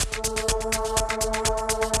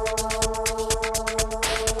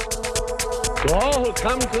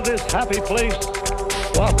come to this happy place,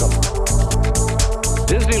 welcome.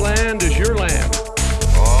 Disneyland is your land.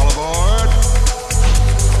 All aboard.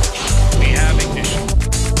 We have ignition.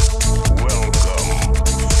 Welcome,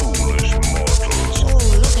 foolish mortals. Oh,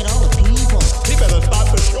 look at all the people. He better start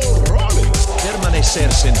the show rolling. Permanecer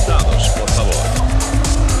sentados, por favor.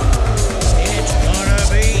 It's gonna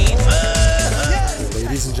be fun.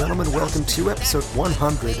 Ladies and gentlemen, welcome to episode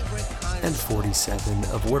 147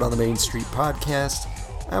 of Word on the Main Street podcast.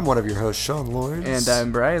 I'm one of your hosts, Sean Lords. And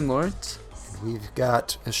I'm Brian Lawrence. We've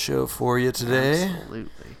got a show for you today. Absolutely.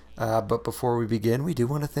 But before we begin, we do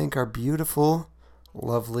want to thank our beautiful,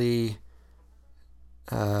 lovely...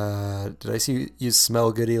 did I see you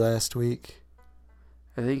smell goody last week?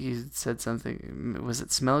 I think you said something. Was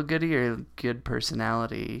it smell goody or good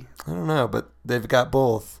personality? I don't know, but they've got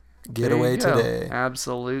both. There you Getaway go. today.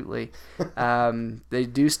 Absolutely. They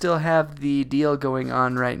do still have the deal going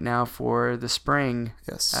on right now for the spring.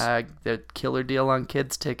 Yes. The killer deal on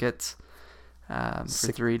kids tickets for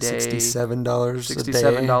 3 days. $67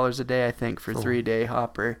 $67 a day, I think, for 3-day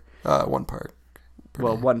hopper. One park. per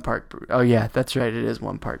Well, day. one park. Oh, yeah, that's right. It is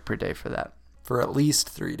one park per day for that. For at least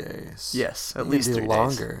 3 days. Yes, at You least can do 3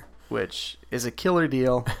 longer. days. Which is a killer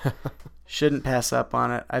deal. Shouldn't pass up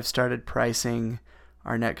on it. I've started pricing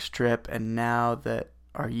our next trip, and now that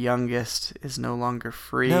our youngest is no longer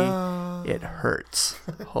free, No. it hurts.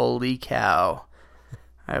 Holy cow.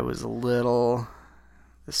 I was a little...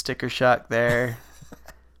 The sticker shock there.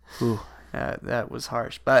 Ooh, that was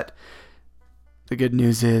harsh. But the good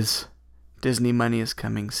news is Disney money is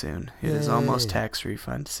coming soon. It is almost Yay. tax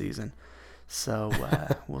refund season. So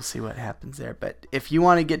we'll see what happens there. But if you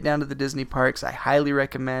want to get down to the Disney parks, I highly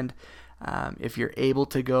recommend, if you're able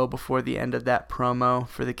to go before the end of that promo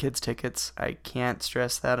for the kids' tickets, I can't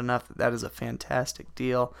stress that enough. That is a fantastic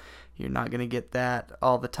deal. You're not going to get that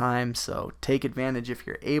all the time, so take advantage if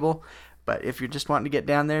you're able. But if you're just wanting to get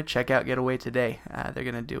down there, check out Getaway today. They're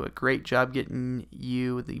going to do a great job getting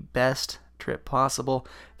you the best trip possible.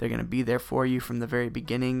 They're going to be there for you from the very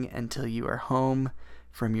beginning until you are home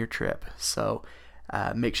from your trip. So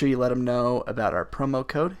make sure you let them know about our promo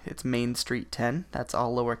code. It's Main Street 10. That's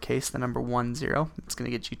all lowercase, the number 10. It's going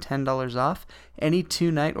to get you $10 off any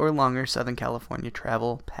 2-night or longer Southern California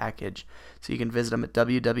travel package. So you can visit them at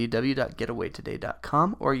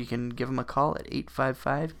www.getawaytoday.com, or you can give them a call at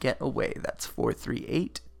 855-GET-AWAY. That's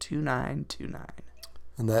 438-2929.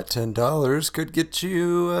 And that $10 could get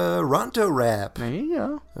you a Ronto wrap There you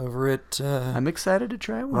go. over at I'm excited to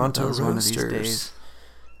try one of Ronto those one of these Roasters. days.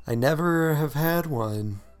 I never have had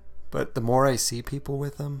one, but the more I see people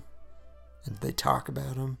with them and they talk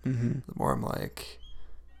about them, the more I'm like,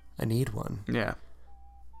 I need one. Yeah,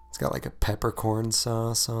 It's got like a peppercorn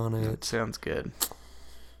sauce on it it. sounds good.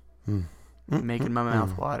 Mm. Making my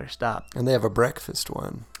mouth water. Stop. And they have a breakfast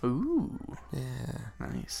one. Ooh, Yeah.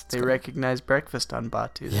 nice. They good. recognize breakfast on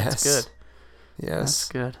Batu. That's Yes. good. Yes. That's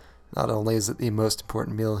good. Not only is it the most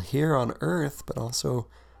important meal here on Earth, but also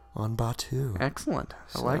on Batu. Excellent.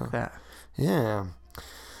 I like that. Yeah.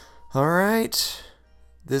 All right.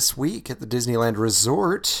 This week at the Disneyland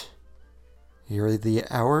Resort, here are the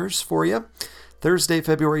hours for you. Thursday,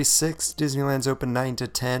 February 6th, Disneyland's open 9 to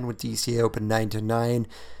 10 with DCA open 9 to 9.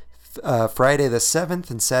 Friday the 7th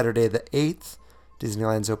and Saturday the 8th,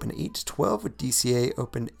 Disneyland's open 8 to 12 with DCA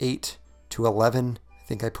open 8 to 11. I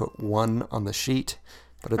think I put 1 on the sheet,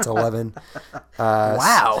 but it's 11.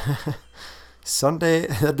 Wow. Sunday,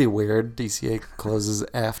 that'd be weird. DCA closes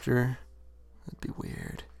after. That'd be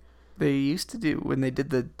weird. They used to do, when they did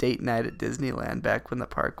the date night at Disneyland back when the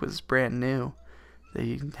park was brand new,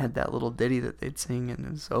 they had that little ditty that they'd sing, and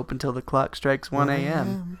it was open till the clock strikes 1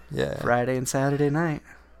 a.m. Yeah. Friday and Saturday night.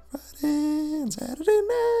 Friday and Saturday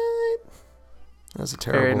night. That was a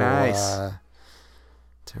terrible, Very nice.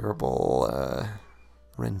 terrible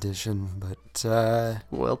rendition, but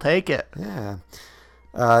We'll take it. yeah.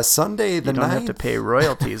 Sunday the You don't 9th, have to pay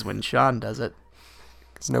royalties when Sean does it.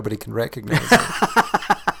 because nobody can recognize it.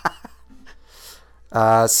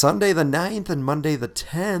 Sunday the 9th and Monday the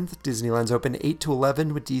 10th, Disneyland's open 8 to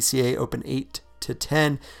 11 with DCA open 8 to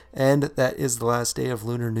 10. And that is the last day of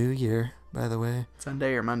Lunar New Year, by the way.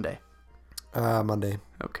 Sunday or Monday? Monday.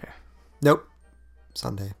 Okay. Nope.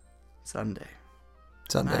 Sunday. Sunday.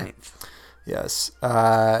 Sunday. 9th. Yes.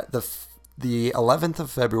 The 11th of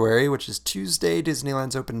February, which is Tuesday,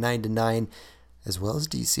 Disneyland's open 9 to 9, as well as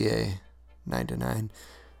DCA 9 to 9.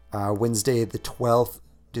 Wednesday the 12th,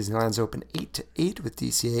 Disneyland's open 8 to 8 with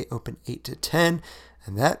DCA open 8 to 10.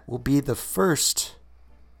 And that will be the first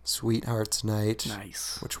Sweethearts Night,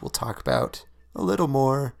 Nice. which we'll talk about a little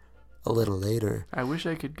more a little later. I wish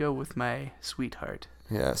I could go with my sweetheart.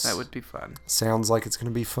 Yes. That would be fun. Sounds like it's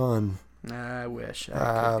going to be fun. I wish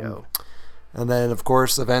I could go. And then, of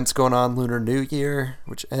course, events going on Lunar New Year,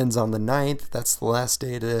 which ends on the 9th. That's the last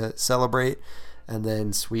day to celebrate. And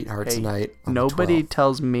then Sweethearts Hey, Night on nobody the 12th.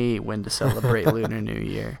 tells me when to celebrate Lunar New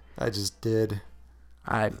Year. I just did.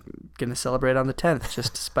 I'm going to celebrate on the 10th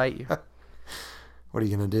just to spite you. What are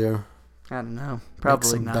you going to do? I don't know. Make Probably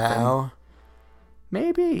some nothing. bow?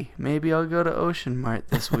 Maybe I'll go to Ocean Mart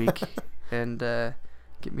this week and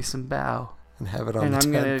get me some bow. And have it on And the I'm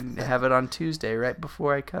 10th. going to have it on Tuesday right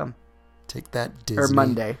before I come. Take that, Disney. Or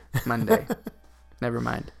Monday. Never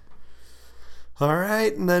mind. All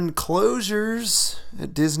right, and then closures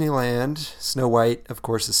at Disneyland. Snow White, of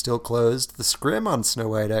course, is still closed. The scrim on Snow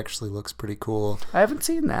White actually looks pretty cool. I haven't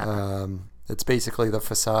seen that. It's basically the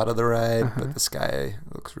facade of the ride, but the sky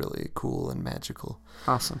looks really cool and magical.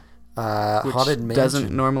 Awesome. Which Haunted Mansion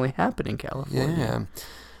doesn't normally happen in California. Yeah.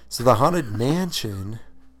 So the Haunted Mansion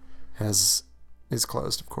is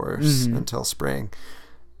closed, of course, until spring.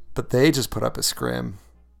 But they just put up a scrim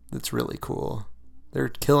that's really cool. They're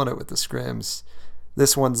killing it with the scrims.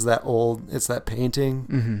 This one's that old, it's that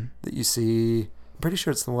painting that you see. I'm pretty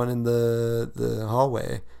sure it's the one in the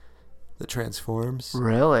hallway that transforms.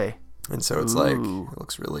 Really? And so it's like, Ooh. it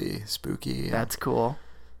looks really spooky. That's cool.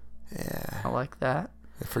 Yeah. I like that.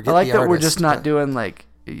 I forget I like the that we're artist, just not but- doing like,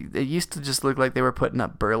 it used to just look like they were putting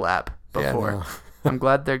up burlap before. Yeah, no. I'm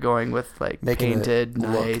glad they're going with like Making painted, it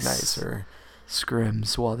look nice nicer.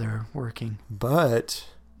 scrims while they're working. But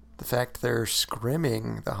the fact they're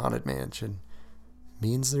scrimming the Haunted Mansion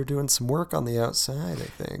means they're doing some work on the outside,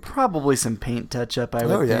 I think. Probably some paint touch up, I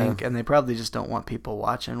would yeah. think, and they probably just don't want people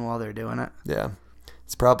watching while they're doing it. Yeah.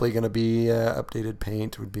 It's probably going to be updated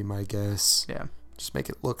paint, would be my guess. Yeah. Just make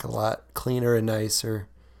it look a lot cleaner and nicer.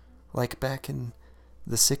 Like back in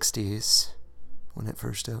the 60s when it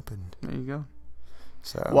first opened. There you go.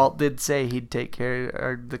 So Walt did say he'd take care,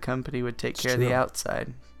 or the company would take care of the true.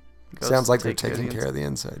 outside. Ghosts sounds like would they're take taking care of the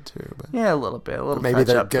inside too. But Yeah, a little bit. A little maybe touch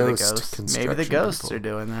they're up to the ghost ghosts. Maybe the construction ghosts people. are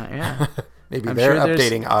doing that, yeah. maybe I'm they're sure there's-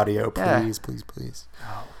 updating audio. Yeah. Please, please, please.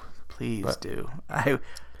 Oh, please But- do.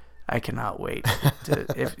 I cannot wait.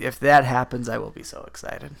 If that happens, I will be so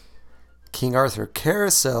excited. King Arthur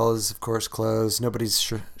Carousel is, of course, closed. Nobody's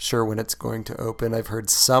sure when it's going to open. I've heard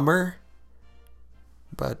summer,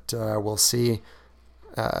 but we'll see.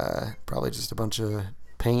 Probably just a bunch of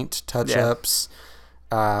paint touch-ups.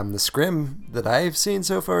 The scrim that I've seen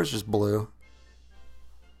so far is just blue.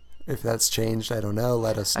 If that's changed, I don't know.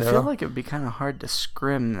 Let us know. I feel like it would be kind of hard to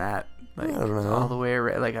scrim that, like I don't know. all the way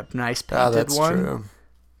around, like a nice painted that's one. true.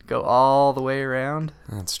 Go all the way around.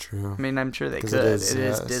 That's true. I mean, I'm sure they 'Cause could. it is, It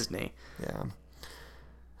is yes. Disney. Yeah.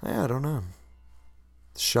 I don't know.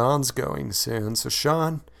 Sean's going soon. So,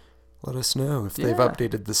 Sean, let us know if they've Yeah.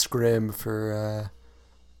 updated the scrim for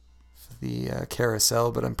the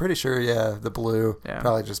carousel. But I'm pretty sure, the blue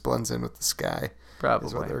probably just blends in with the sky. Is what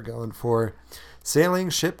Probably. they're going for. Sailing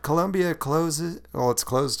ship Columbia closes. Well, it's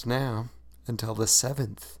closed now until the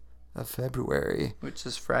 7th of February. Which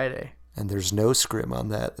is Friday. And there's no scrim on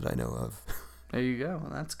that I know of. There you go.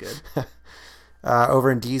 Well, that's good.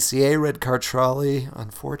 Over in DCA, Red Car Trolley,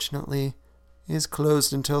 unfortunately, is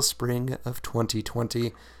closed until spring of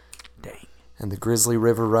 2020. Dang. And the Grizzly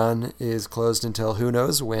River Run is closed until who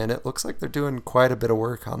knows when. It looks like they're doing quite a bit of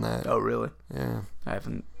work on that. Oh, really? Yeah. I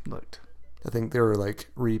haven't looked. I think they were like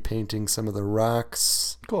repainting some of the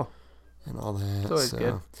rocks Cool. and all that. It's always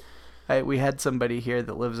so. good. We had somebody here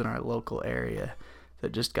that lives in our local area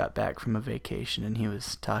that just got back from a vacation, and he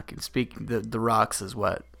was speaking, the rocks is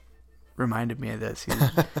what reminded me of this.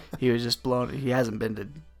 He was just blown. He hasn't been to,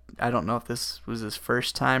 I don't know if this was his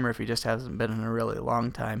first time or if he just hasn't been in a really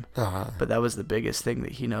long time. But that was the biggest thing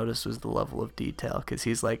that he noticed was the level of detail, because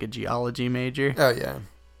he's like a geology major. Oh, yeah.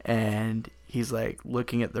 And he's like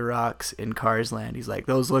looking at the rocks in Cars Land. He's like,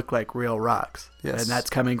 those look like real rocks. Yes. And that's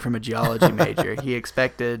coming from a geology major. He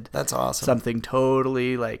expected That's awesome. something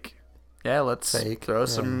totally like, let's Fake, throw yeah.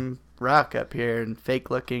 some rock up here and fake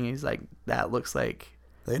looking. He's like, that looks like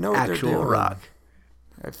They know what actual they're doing. rock.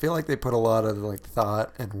 I feel like they put a lot of like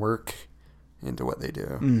thought and work into what they do.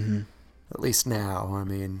 Mm-hmm. At least now. I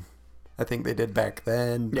mean, I think they did back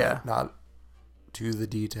then, but Yeah. not to the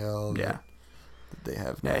detail Yeah. that they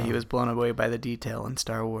have now. Yeah, he was blown away by the detail in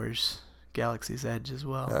Star Wars Galaxy's Edge as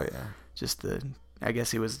well. Oh, yeah. Just I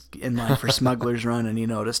guess he was in line for Smuggler's Run, and he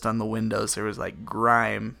noticed on the windows there was like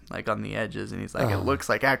grime like on the edges, and he's like, it looks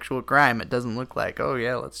like actual grime. It doesn't look like, oh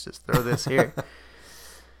yeah, let's just throw this here.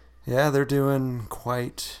 Yeah, they're doing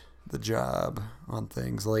quite the job on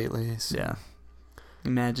things lately. So. Yeah.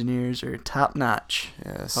 Imagineers are top notch.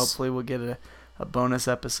 Yes. Hopefully we'll get a bonus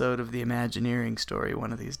episode of the Imagineering story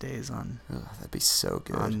one of these days on That'd be so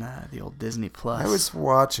good. on the old Disney Plus. I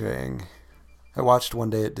watched One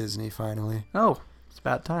Day at Disney finally. Oh, it's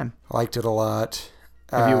about time. I liked it a lot.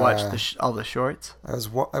 Have you watched all the shorts?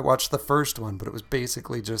 I watched the first one, but it was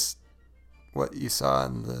basically just what you saw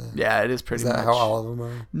in the... Yeah, it is pretty Is that much. how all of them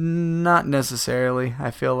are? Not necessarily.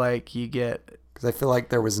 I feel like you get... Because I feel like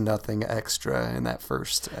there was nothing extra in that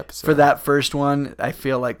first episode. For that first one, I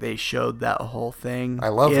feel like they showed that whole thing. I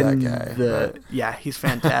love that in guy. Yeah, he's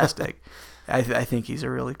fantastic. I think he's a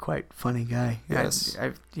really quite funny guy. Yes.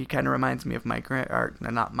 He kind of reminds me of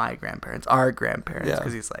not my grandparents, our grandparents, Yeah.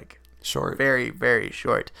 because he's like Short. very, very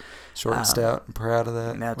short. Short and stout and proud of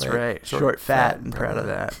that. That's Wait, right. Short, fat, and proud of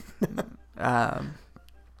that.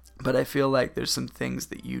 But I feel like there's some things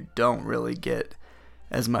that you don't really get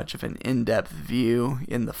as much of an in-depth view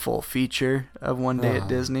in the full feature of One Day at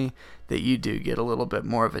Disney that you do get a little bit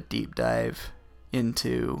more of a deep dive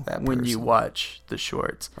into That when you person. watch the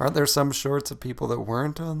shorts. Aren't there some shorts of people that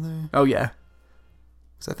weren't on there? Oh, yeah.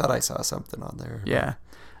 Because I thought I saw something on there. Yeah.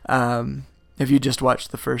 Have you just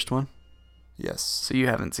watched the first one? Yes. So you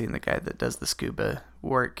haven't seen the guy that does the scuba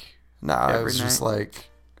work? No, I every was just night? like,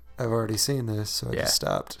 I've already seen this, so I Yeah. just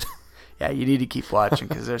stopped. Yeah, you need to keep watching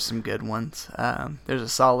because there's some good ones. There's a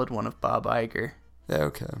solid one of Bob Iger Yeah,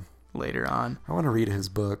 okay. later on. I want to read his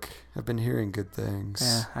book. I've been hearing good things.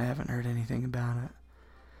 Yeah, I haven't heard anything about it.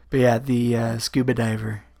 But yeah, the scuba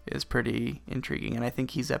diver is pretty intriguing, and I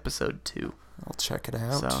think he's episode 2. I'll check it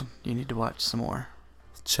out. So you need to watch some more.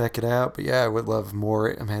 Check it out. But yeah, I would love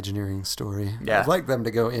more Imagineering story. Yeah. I'd like them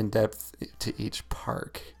to go in depth to each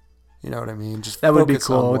park. You know what I mean? Just That would be focus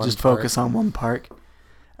on cool. one Just park. focus on one park.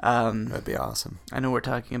 That'd be awesome. I know we're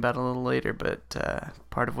talking about it a little later, but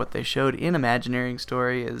part of what they showed in Imagineering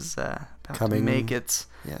story is about Coming. to make its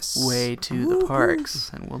Yes. way to the parks,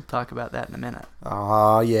 and we'll talk about that in a minute.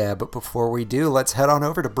 Oh, yeah, but before we do, let's head on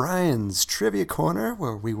over to Brian's Trivia Corner,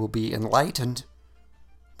 where we will be enlightened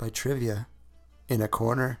by trivia in a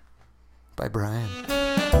corner by Brian.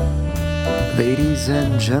 Ladies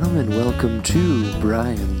and gentlemen, welcome to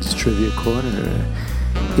Brian's Trivia Corner.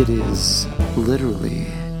 It is literally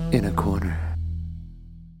in a corner.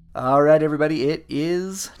 All right, everybody, it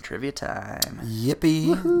is trivia time.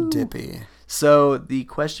 Yippee dippy. So the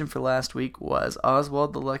question for last week was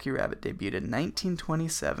Oswald the Lucky Rabbit debuted in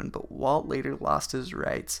 1927, but Walt later lost his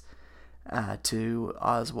rights to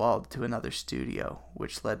Oswald to another studio,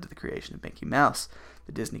 which led to the creation of Mickey Mouse.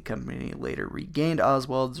 The Disney company later regained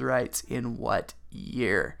Oswald's rights in what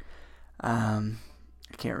year? I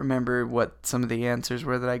can't remember what some of the answers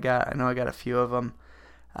were that I got. I know I got a few of them.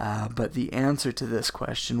 But the answer to this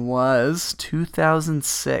question was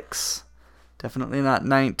 2006. Definitely not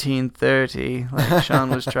 1930, like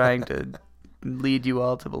Sean was trying to lead you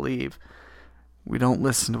all to believe. We don't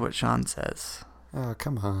listen to what Sean says. Oh,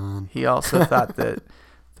 come on. He also thought that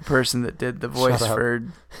the person that did the voice Shut up. for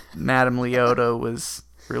Madame Leota was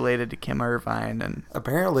related to Kim Irvine, and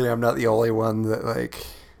Apparently, I'm not the only one that, like,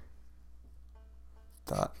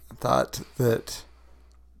 thought that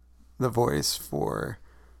the voice for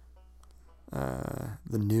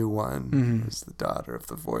the new one was the daughter of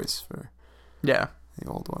the voice for yeah. the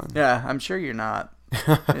old one. Yeah, I'm sure you're not.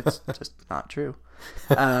 It's just not true.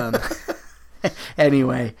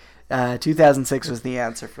 Anyway, 2006 was the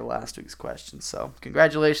answer for last week's question. So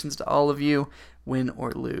congratulations to all of you, win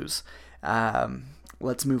or lose.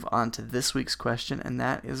 Let's move on to this week's question, and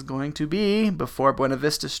that is going to be, before Buena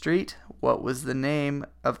Vista Street, what was the name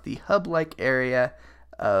of the hub-like area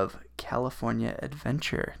of California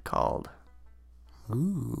Adventure called?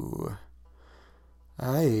 Ooh.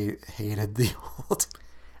 I hated the old...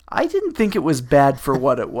 I didn't think it was bad for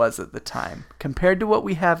what it was at the time. Compared to what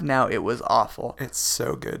we have now, it was awful. It's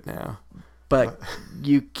so good now. But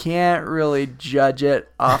you can't really judge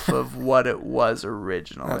it off of what it was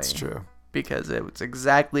originally. That's true. Because it was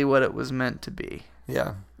exactly what it was meant to be.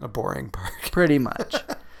 Yeah, a boring park. Pretty much.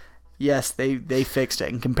 Yes, they fixed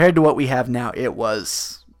it. And compared to what we have now, it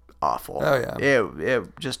was awful. Oh, yeah.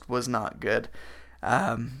 It just was not good.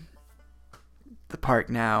 The park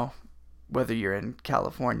now, whether you're in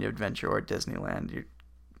California Adventure or Disneyland,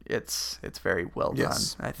 it's very well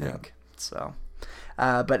Yes. done, I think. Yeah. So,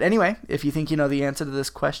 but anyway, if you think you know the answer to this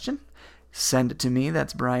question, send it to me.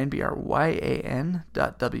 That's Brian,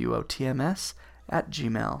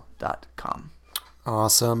 BRYAN.WOTMS@gmail.com.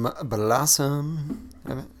 Awesome blossom.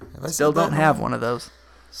 Have I said Still that don't have wrong? one of those.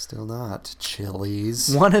 Still not.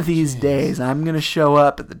 Chili's. One of these days, I'm going to show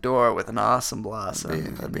up at the door with an awesome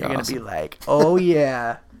blossom. That'd be You're going to be awesome. like, oh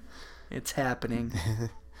yeah, it's happening.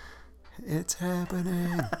 It's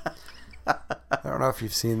happening. I don't know if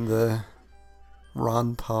you've seen the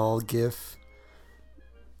Ron Paul gif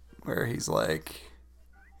where he's like,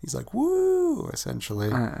 woo, essentially.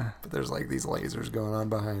 But there's like these lasers going on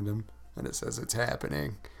behind him, and it says it's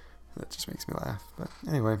happening. That just makes me laugh. But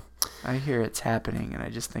anyway. I hear it's happening, and I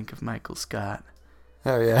just think of Michael Scott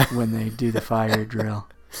Oh, yeah. when they do the fire drill.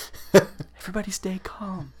 Everybody stay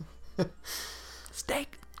calm. Stay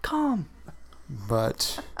calm.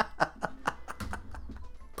 But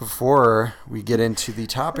before we get into the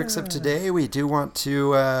topics of today, we do want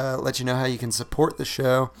to let you know how you can support the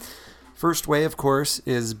show. First way, of course,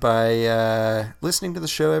 is by listening to the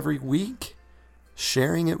show every week,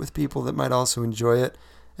 sharing it with people that might also enjoy it,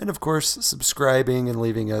 and, of course, subscribing and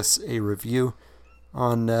leaving us a review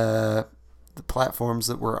on the platforms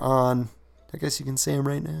that we're on. I guess you can say them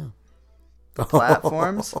right now.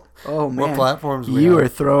 Platforms? Oh, man. What platforms we You on? are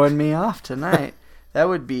throwing me off tonight. That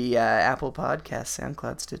would be Apple Podcasts,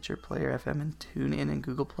 SoundCloud, Stitcher, Player FM, and TuneIn, and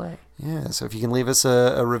Google Play. Yeah, so if you can leave us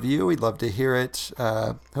a review, we'd love to hear it.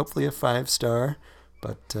 Hopefully a 5-star,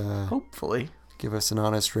 but Hopefully. give us an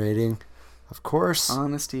honest rating, of course.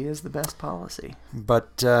 Honesty is the best policy. But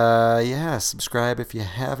yeah, subscribe if you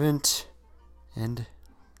haven't, and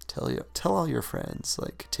tell all your friends,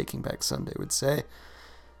 like Taking Back Sunday would say.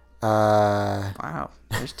 Wow,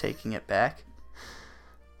 there's taking it back.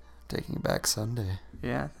 Taking Back Sunday.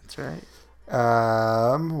 Yeah, that's right.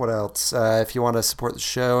 What else? If you want to support the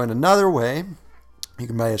show in another way, you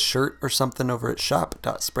can buy a shirt or something over at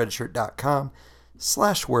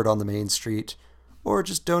shop.spreadshirt.com/word on the main street, or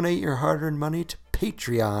just donate your hard-earned money to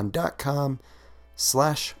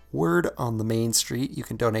patreon.com/word on the main street. You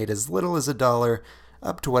can donate as little as $1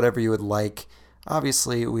 up to whatever you would like.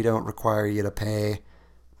 Obviously, we don't require you to pay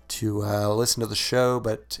to listen to the show,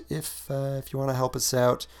 but if you want to help us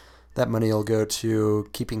out, that money will go to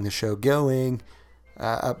keeping the show going,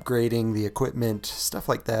 upgrading the equipment, stuff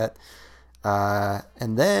like that.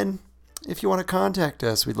 And then, if you want to contact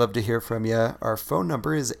us, we'd love to hear from you. Our phone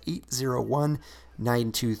number is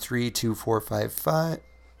 801-923-2455.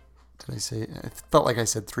 Did I say? I felt like I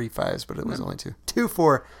said 3 5s, but it was only 2.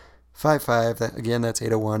 2455. Again, that's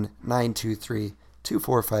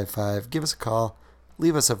 801-923-2455. Give us a call.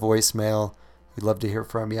 Leave us a voicemail. We'd love to hear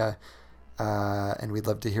from you. And we'd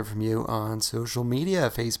love to hear from you on social media.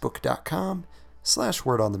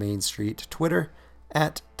 Facebook.com/word on the main street. Twitter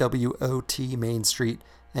 @WOT Main Street.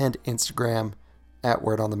 And Instagram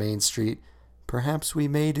 @word on the main street. Perhaps we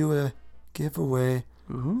may do a giveaway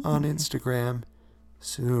on Instagram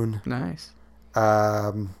soon. Nice.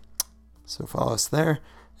 So follow us there.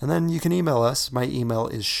 And then you can email us. My email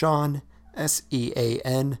is Sean,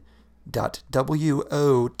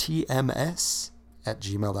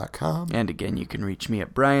 SEAN.WOTMS@gmail.com. And again, you can reach me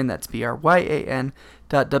at Brian, that's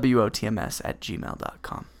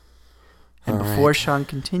BRYAN.WOTMS@gmail.com. And All before right. Sean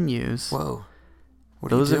continues, Whoa.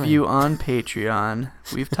 What are those of doing? you on Patreon,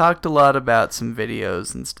 we've talked a lot about some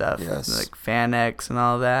videos and stuff, Yes. like FanX and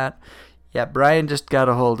all that. Yeah, Brian just got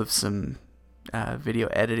a hold of some video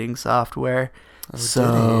editing software. Oh,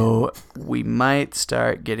 So we might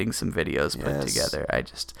start getting some videos put Yes. together.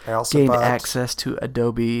 I also gained bought- access to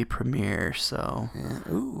Adobe Premiere, so Yeah.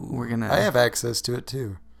 Ooh. We're gonna- I have access to it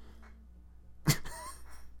too.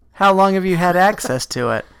 how long have you had access to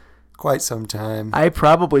it? Quite some time. I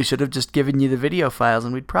probably should have just given you the video files,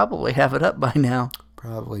 and we'd probably have it up by now.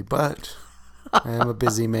 Probably, but I am a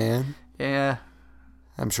busy man. Yeah,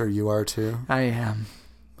 I'm sure you are too. I am.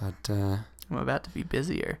 But I'm about to be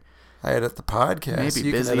busier. I edit the podcast. Maybe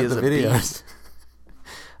you busy can as edit a the videos.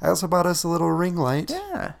 I also bought us a little ring light.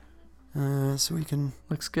 Yeah, So we can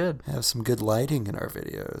looks good have some good lighting in our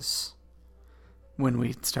videos. when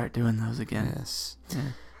we start doing those again. Yes.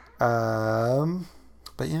 Yeah.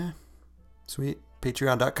 But yeah. Sweet.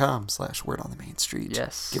 Patreon.com/word on the main street.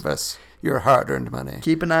 Yes. Give us your hard-earned money.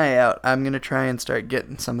 Keep an eye out. I'm going to try and start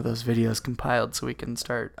getting some of those videos compiled so we can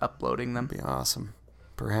start uploading them. Be awesome.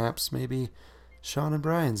 Perhaps maybe Sean and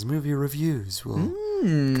Brian's movie reviews will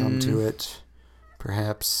Hmm. come to it.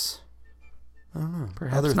 Perhaps, I don't know.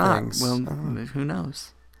 Perhaps other not. things. Well, I don't know. who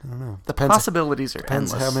knows? I don't know. The possibilities are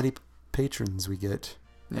Depends endless. how many patrons we get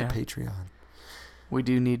Yeah. at Patreon. We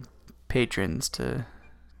do need patrons to.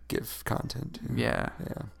 Give content to. Yeah.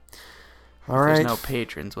 Yeah. If All right. there's no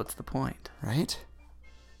patrons, what's the point? Right?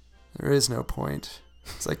 There is no point.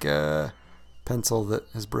 It's like a pencil that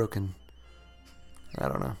has broken. I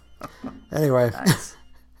don't know. Anyway, Nice.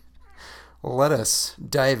 let us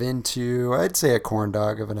dive into, I'd say, a corn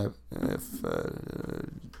dog of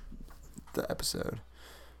the episode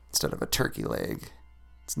instead of a turkey leg.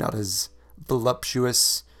 It's not as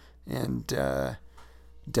voluptuous and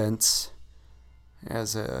dense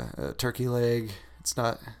as a turkey leg. It's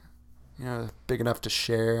not, big enough to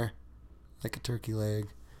share like a turkey leg.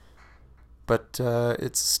 But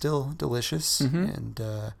it's still delicious and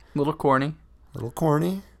A little corny. little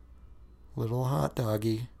corny, little hot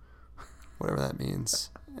doggy, whatever that means.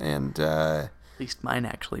 And At least mine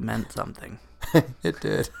actually meant something. it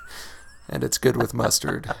did. And it's good with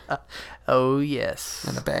mustard Oh, yes.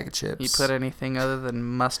 and a bag of chips. You put anything other than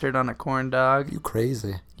mustard on a corn dog, You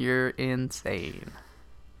crazy. you're insane.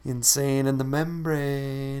 Insane in the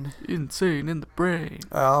membrane. Insane in the brain.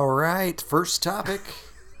 All right, first topic.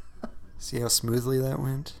 See how smoothly that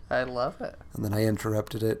went? I love it. And then I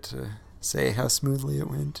interrupted it to say how smoothly it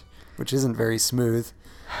went, which isn't very smooth.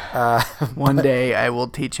 One day I will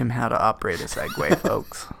teach him how to operate a Segway,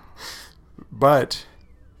 folks. But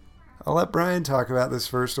I'll let Brian talk about this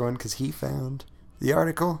first one because he found the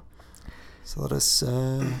article. So let's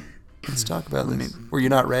talk about this. Were you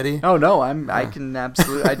not ready? Oh no, I can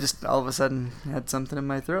absolutely. I just all of a sudden had something in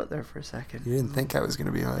my throat there for a second. You didn't think I was going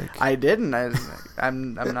to be like... I didn't.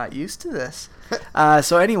 I'm not used to this.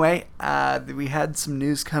 So anyway, we had some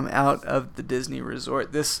news come out of the Disney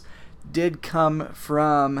Resort. This did come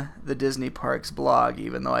from the Disney Parks blog,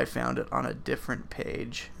 even though I found it on a different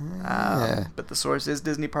page. Yeah. But the source is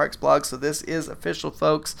Disney Parks blog, so this is official,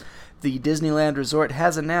 folks. The Disneyland Resort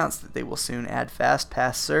has announced that they will soon add Fast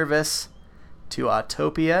Pass service to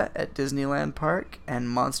Autopia at Disneyland Park and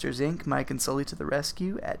Monsters, Inc. Mike and Sully to the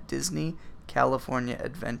Rescue at Disney California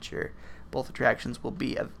Adventure. Both attractions will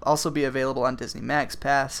also be available on Disney Max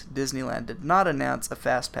Pass. Disneyland did not announce a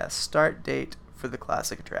Fast Pass start date for the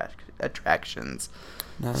classic attractions.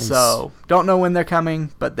 Nice. So, don't know when they're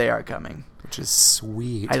coming, but they are coming. Which is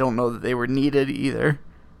sweet. I don't know that they were needed either,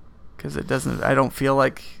 because I don't feel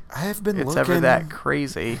like I've been it's looking... ever that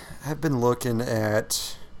crazy. I've been looking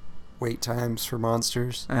at wait times for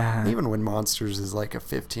Monsters. Uh-huh. Even when Monsters is like a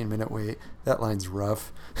 15-minute wait, that line's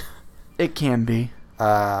rough. It can be.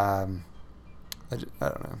 I don't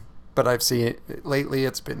know. But I've seen it lately.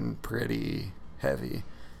 It's been pretty heavy.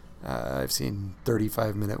 I've seen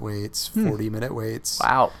 35-minute waits, 40-minute waits.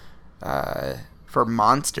 Wow. Uh, For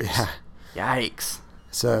Monsters. yeah. Yikes.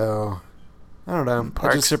 So, I don't know.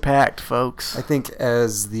 Parks are packed, folks. I think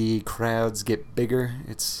as the crowds get bigger,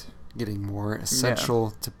 it's getting more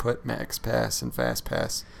essential to put Max Pass and Fast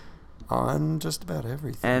Pass on just about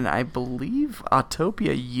everything. And I believe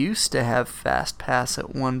Autopia used to have Fast Pass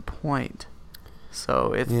at one point.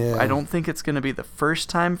 So I don't think it's going to be the first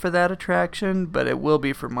time for that attraction, but it will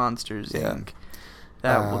be for Monsters, Inc.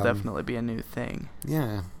 That will definitely be a new thing.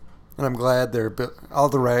 Yeah. And I'm glad all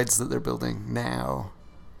the rides that they're building now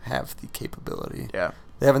have the capability. Yeah.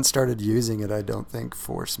 They haven't started using it, I don't think,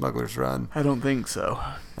 for Smuggler's Run. I don't think so.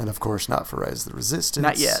 And, of course, not for Rise of the Resistance.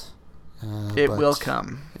 Not yet. It will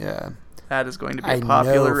come. Yeah. That is going to be a I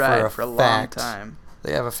popular know ride for for a long fact time.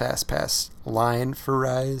 They have a Fast Pass line for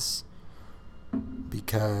Rise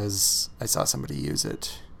because I saw somebody use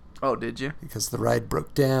it. Oh, did you? Because the ride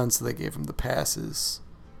broke down, so they gave them the passes.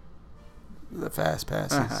 The Fast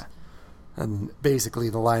Passes. Uh-huh. And basically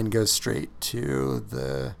the line goes straight to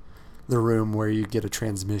the room where you get a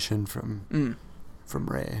transmission from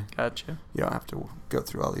Ray. Gotcha. You don't have to go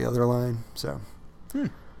through all the other line. So,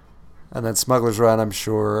 and then Smuggler's Run, I'm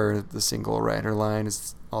sure the single rider line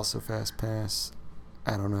is also Fast Pass.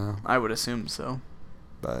 I don't know, I would assume so.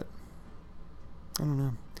 but I don't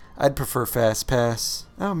know. I'd prefer Fast Pass.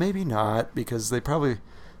 Oh, maybe not, because they probably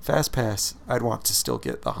Fast Pass. I'd want to still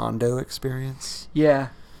get the Hondo experience. Yeah.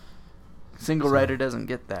 Single rider doesn't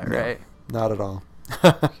get that, No, right? Not at all.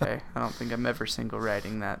 Okay. I don't think I'm ever single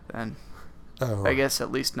riding that then. Oh, I guess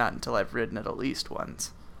at least not until I've ridden it at least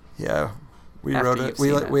once. yeah. We After rode it. you've We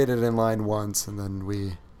seen it. waited in line once, and then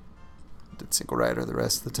we did single rider the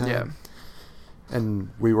rest of the time. Yeah. And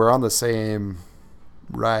we were on the same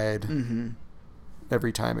ride Mm-hmm.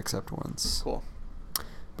 every time except once. Cool.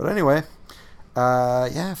 But anyway,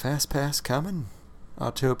 Fast Pass coming.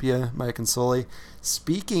 Autopia, Mike and Sully.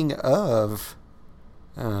 Speaking of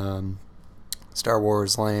Star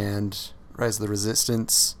Wars Land, Rise of the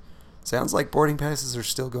Resistance, sounds like boarding passes are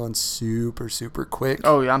still going super, super quick.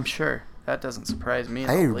 Oh, yeah, I'm sure. That doesn't surprise me in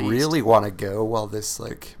I the least. really want to go while this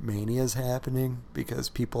mania is happening, because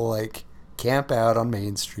people camp out on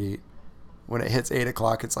Main Street. When it hits 8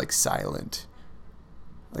 o'clock, it's silent.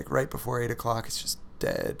 Right before 8 o'clock, it's just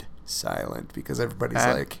dead silent because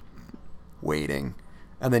everybody's waiting.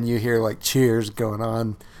 And then you hear cheers going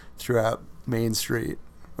on throughout Main Street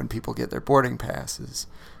when people get their boarding passes.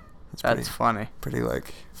 That's funny. Pretty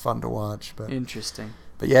fun to watch. But Interesting.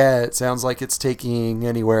 yeah, it sounds like it's taking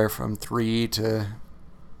anywhere from 3 to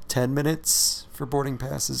 10 minutes for boarding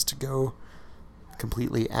passes to go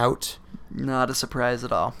completely out. Not a surprise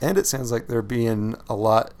at all. And it sounds like they're being a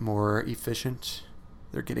lot more efficient.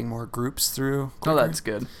 They're getting more groups through quicker. Oh, that's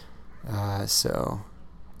good. So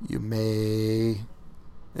you may...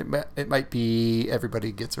 It might be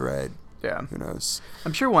everybody gets a ride. Yeah. Who knows?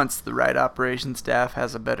 I'm sure once the ride operation staff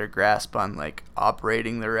has a better grasp on like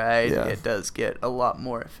operating the ride, Yeah. it does get a lot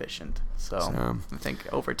more efficient. So So- I think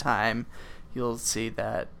over time you'll see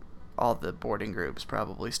that all the boarding groups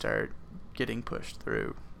probably start getting pushed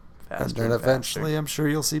through faster. And then faster. eventually, I'm sure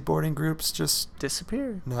you'll see boarding groups just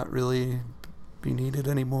disappear. not really be needed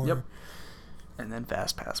anymore. Yep. And then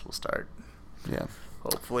FastPass will start. Yeah.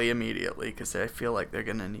 Hopefully immediately, because I feel like they're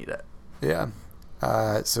gonna need it. Yeah.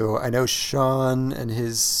 So I know Sean and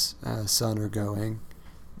his son are going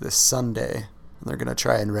this Sunday, and they're gonna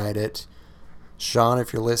try and ride it. Sean,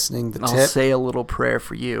 if you're listening, the I'll tip: say a little prayer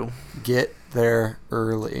for you. get there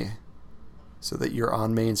early, so that you're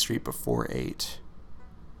on Main Street before 8.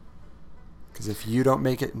 Because if you don't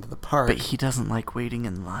make it into the park, But he doesn't like waiting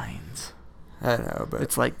in lines. I know, but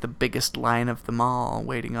It's like the biggest line of them all,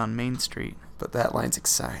 waiting on Main Street. that line's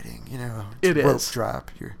exciting, It rope is.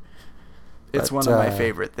 drop. It's But, one of my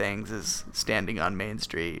favorite things is standing on Main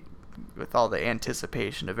Street with all the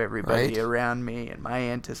anticipation of everybody Right? around me and my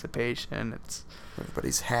anticipation.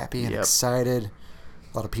 Everybody's happy and Yep. excited.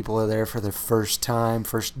 A lot of people are there for their first time,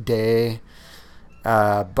 first day.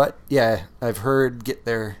 But yeah, I've heard get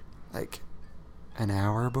there like an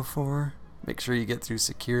hour before. Make sure you get through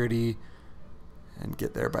security and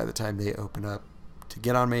get there by the time they open up to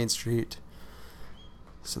get on Main Street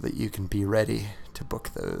so that you can be ready to book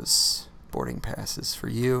those boarding passes for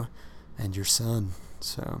you and your son.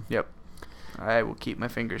 So Yep. I will keep my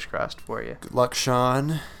fingers crossed for you. good luck,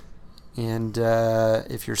 Sean. And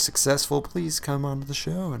if you're successful, please come on to the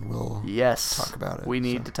show and we'll Yes. talk about it. We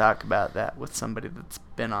need So- to talk about that with somebody that's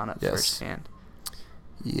been on it Yes. firsthand.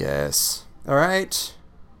 Yes. All right.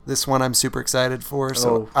 This one I'm super excited for,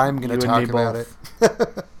 so Oh, I'm going you to and talk me about it.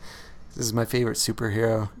 This is my favorite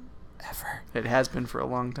superhero ever. It has been for a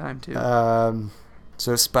long time, too.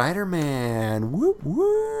 So Spider-Man. Woot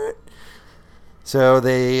woot. So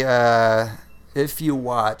they, if you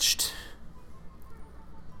watched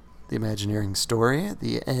the Imagineering story at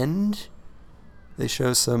the end, they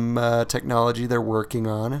show some technology they're working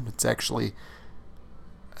on, and it's actually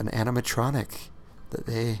an animatronic that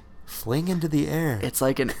they fling into the air. It's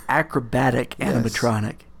like an acrobatic Yes.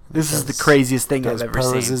 animatronic. This is the Does- craziest thing I've does ever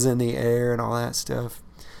poses seen. in the air and all that stuff.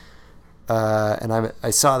 And I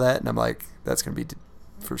saw that and I'm like, that's gonna be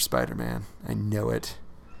for Spider-Man. I know it.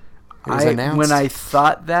 It was announced. When I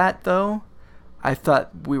thought that though, I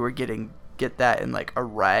thought we were get that in like a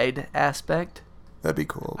ride aspect. That'd be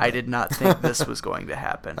cool. I but did not think this was going to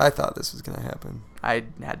happen. I thought this was gonna happen. I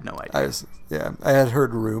had no idea. I had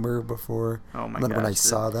heard rumor before. Oh my and then when I gosh,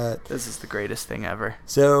 saw that, This is the greatest thing ever.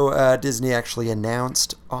 so Disney actually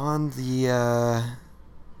announced on the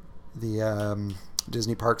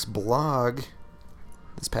Disney Parks blog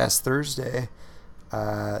this past Thursday.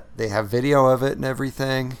 They have video of it and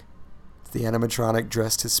everything. It's the animatronic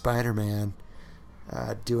dressed as Spider-Man,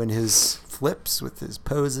 doing his flips with his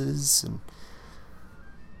poses, and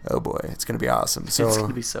oh boy, it's gonna be awesome. So It's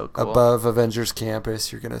gonna be so cool. above Avengers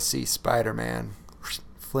Campus, you're gonna see Spider-Man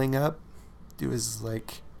fling up, do his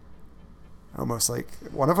like, almost like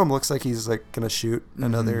one of them looks like he's like gonna shoot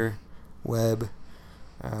another web.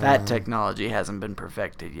 That technology hasn't been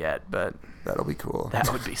perfected yet, but That'll be cool.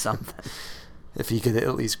 that would be something. If he could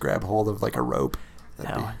at least grab hold of like a rope.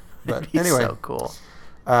 That'd be, That but would be anyway, so cool.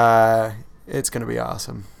 it's gonna be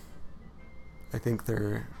awesome. I think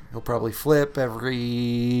he'll probably flip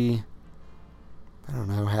every, I don't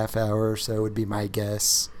know, half hour or so would be my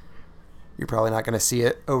guess. You're probably not gonna see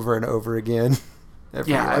it over and over again.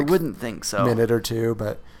 Every, Yeah, I like, wouldn't think so. minute or two,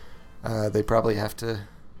 but they probably have to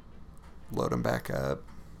load them back up.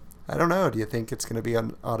 I don't know. Do you think it's gonna be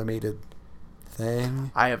an automated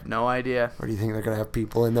thing, I have no idea. or do you think they're gonna have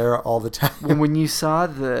people in there all the time? Well, when you saw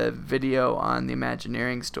the video on the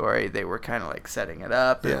Imagineering story, they were kind of like setting it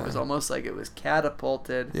up. And Yeah. It was almost like it was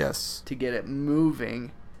catapulted Yes. to get it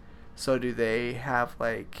moving. So do they have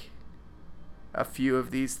like a few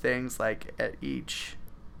of these things like at each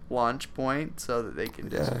launch point so that they can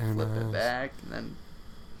just Yeah, who flip it knows? back and then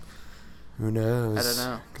Who knows? I don't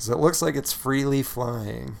know. Because it looks like it's freely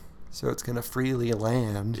flying, so it's gonna freely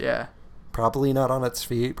land. yeah. Probably not on its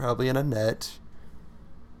feet. Probably in a net.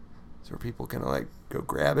 So people can like go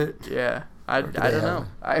grab it. Yeah. I do don't they know. have-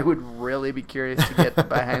 I would really be curious to get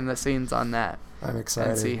behind the scenes on that I'm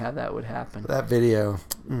excited. and see how that would happen. That video.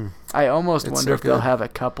 I almost It's wonder so if they'll good. have a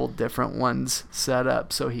couple different ones set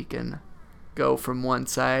up so he can go from one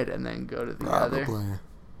side and then go to the other, Probably.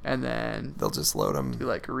 and then They'll just load do them.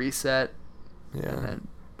 like a reset, and Yeah. then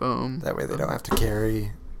boom. That way they don't have to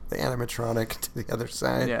carry the animatronic to the other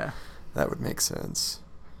side. Yeah. That would make sense.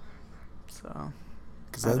 So.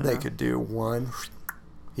 Because I then don't they know. could do one.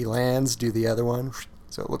 He lands, do the other one.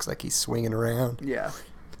 So it looks like he's swinging around. Yeah.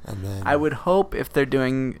 And then. I would hope if they're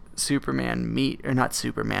doing Superman meet or not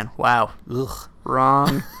Superman. Wow. Ugh.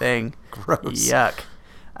 Wrong thing. Gross. Yuck.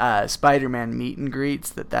 Spider-Man meet and greets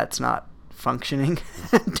that's not functioning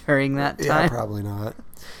during that time. Yeah, probably not.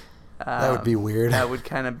 That would be weird. That would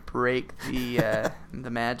kind of break the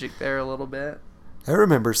magic there a little bit. I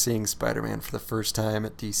remember seeing Spider-Man for the first time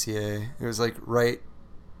at DCA. It was like right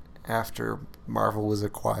after Marvel was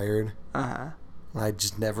acquired. Uh-huh. I'd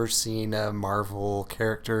just never seen a Marvel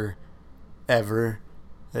character ever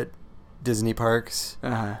at Disney parks.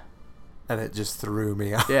 Uh-huh. And it just threw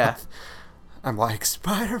me off. Yeah. I'm like,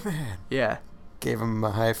 Spider-Man! Yeah. Gave him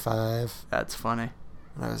a high five. That's funny.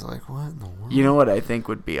 And I was like, what in the world? You know what I think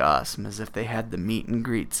would be awesome is if they had the meet and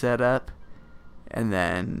greet set up, and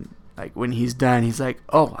then like when he's done, he's like,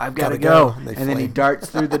 "Oh, I've got to Gotta go," go. They and then he flame. darts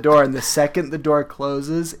through the door, and the second the door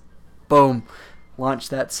closes, boom, launch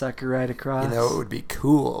that sucker right across. You know what would be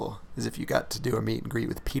cool is if you got to do a meet and greet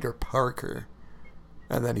with Peter Parker.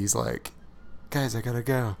 And then he's like, guys, I gotta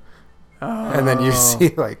go. Oh, And then you see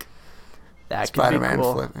like that Spider-Man could be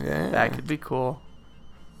cool. flip. Yeah. That could be cool.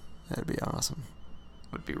 That'd be awesome.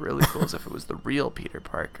 Would be really cool as if it was the real Peter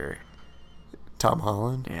Parker. Tom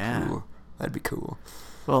Holland? Yeah. Ooh, that'd be cool.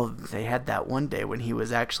 Well, they had that one day when he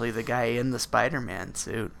was actually the guy in the Spider-Man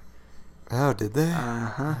suit. Oh, did they?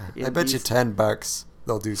 Uh-huh. I bet you $10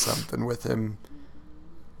 they'll do something with him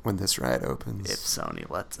when this ride opens. If Sony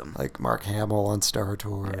lets him. Like Mark Hamill on Star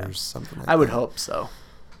Tours, Yeah. something like I would that. hope so.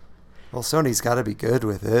 Well, Sony's got to be good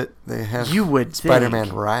with it. They have You would Spider-Man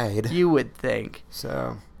think. ride. You would think.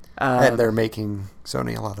 So, and they're making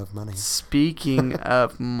Sony a lot of money. Speaking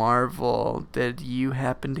of Marvel, did you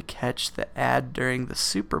happen to catch the ad during the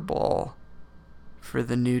Super Bowl for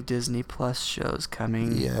the new Disney Plus shows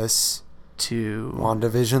coming Yes. to...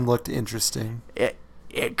 WandaVision looked interesting.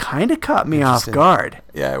 It kind of caught me off Interesting. guard.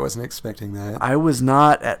 Yeah, I wasn't expecting that. I was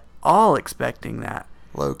not at all expecting that.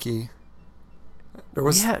 Loki. There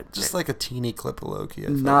was Yeah, just like a teeny clip of Loki. I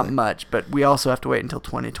felt Not like. much, but we also have to wait until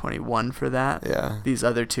 2021 for that. Yeah. These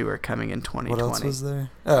other two are coming in 2020. What else was there?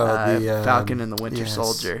 Oh, the Falcon and the Winter yes,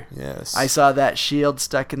 Soldier. Yes. I saw that shield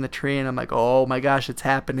stuck in the tree, and I'm like, oh my gosh, it's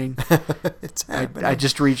happening. It's happening. I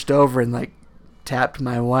just reached over and like tapped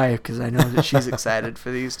my wife because I know that she's excited for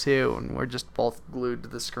these two, and we're just both glued to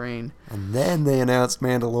the screen. And then they announced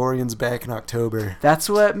Mandalorian's back in October. That's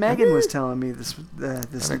what Megan was telling me this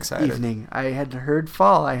I'm excited. evening. I had heard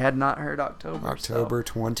fall. I had not heard October. October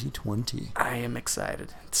so 2020. I am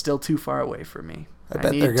excited. It's still too far away for me. I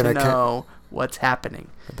bet need they're to gonna know what's happening.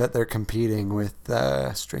 I bet they're competing with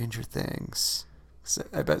Stranger Things.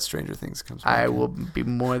 I bet Stranger Things comes back I in. will be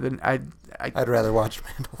more than I'd rather watch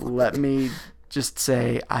Mandalorian. Let me just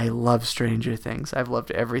say I love Stranger Things. I've loved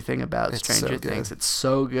everything about It's Stranger so good. Things. It's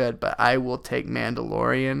so good, but I will take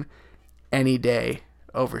Mandalorian any day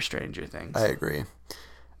over Stranger Things. I agree.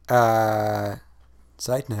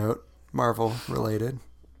 Side note, Marvel related.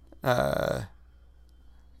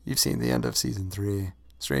 You've seen the end of season 3,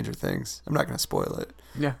 Stranger Things. I'm not going to spoil it,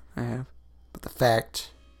 Yeah, I have. but the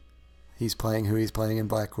fact he's playing who he's playing in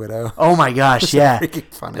Black Widow. Oh my gosh, is yeah. freaking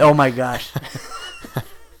funny. Oh my gosh.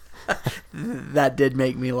 That did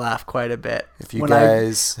make me laugh quite a bit. If you when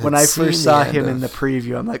guys when had I seen first the saw end him in of- the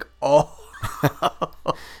preview, I'm like, oh.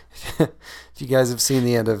 If you guys have seen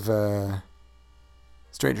the end of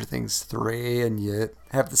Stranger Things 3 and you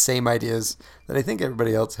have the same ideas that I think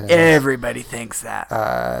everybody else has, Everybody thinks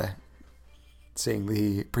that. seeing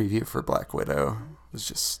the preview for Black Widow was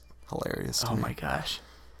just hilarious to Oh me. my gosh.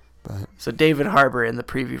 But So David Harbour in the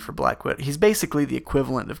preview for Black Widow, he's basically the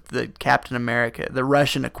equivalent of the Captain America, the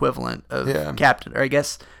Russian equivalent of Yeah. Captain, or I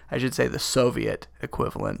guess I should say the Soviet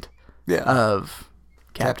equivalent yeah, of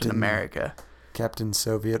Captain Captain- America. Captain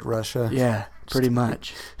Soviet Russia. Yeah, pretty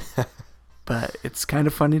much. But it's kind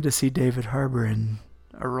of funny to see David Harbour in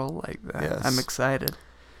a role like that. Yes. I'm excited.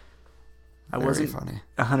 I Very wasn't funny.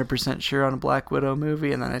 100% sure on a Black Widow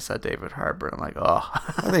movie, and then I saw David Harbour, and I'm like, oh,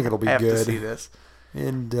 I think it'll be I have good. to see this.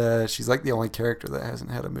 And she's like the only character that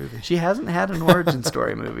hasn't had a movie. She hasn't had an origin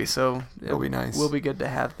story movie, so It'll be nice. Will be good to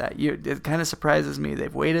have that. It kind of surprises me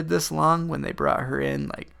they've waited this long when they brought her in.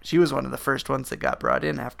 Like, she was one of the first ones that got brought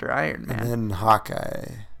in after Iron Man. And then Hawkeye.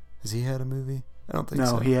 Has he had a movie? I don't think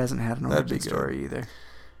so. No, he hasn't had an That'd be origin good. story either.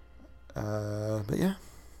 But yeah.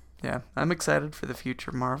 Yeah, I'm excited for the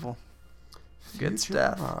future Marvel. Good Future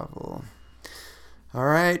stuff. Marvel. All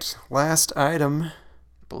right, last item.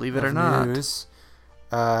 Believe it of or not. news.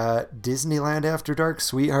 Disneyland After Dark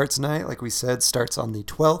Sweethearts Night, like we said, starts on the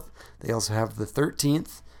 12th. They also have the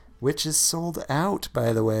 13th, which is sold out,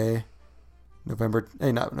 by the way.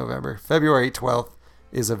 February 12th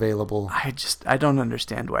is available. I don't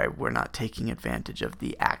understand why we're not taking advantage of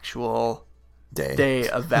the actual Day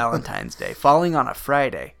of Valentine's Day falling on a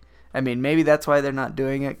Friday. I mean, maybe that's why they're not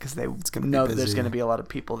doing it, because they gonna be know that there's busy. going to be a lot of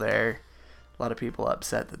people there. A lot of people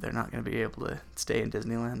upset that they're not going to be able to stay in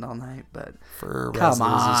Disneyland all night. But For come Rise of the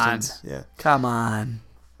on, Resistance. Yeah. come on.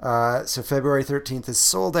 So February 13th is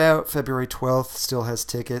sold out. February 12th still has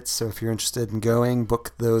tickets. So if you're interested in going,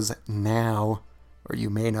 book those now, or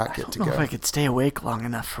you may not I get don't to know go. if I could stay awake long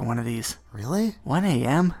enough for one of these. Really? 1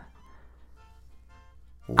 a.m.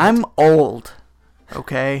 What? I'm old.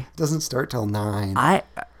 Okay. Doesn't start till 9.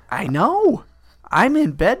 I know. I'm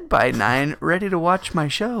in bed by 9, ready to watch my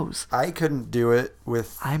shows. I couldn't do it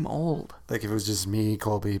with, I'm old. like, if it was just me,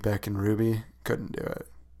 Colby, Beck, and Ruby. Couldn't do it.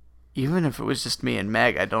 Even if it was just me and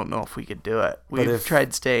Meg, I don't know if we could do it. But We've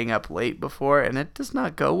tried staying up late before, and it does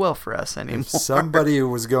not go well for us anymore. If somebody who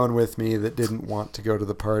was going with me that didn't want to go to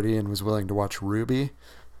the party and was willing to watch Ruby,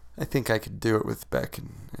 I think I could do it with Beck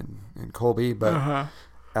and Colby. But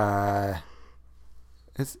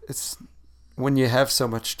it's when you have so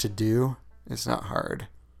much to do, it's not hard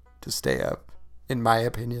to stay up, in my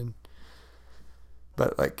opinion.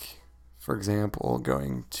 But, like, for example,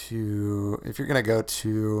 if you're going to go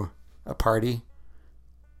to a party,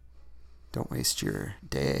 don't waste your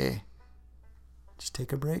day. Just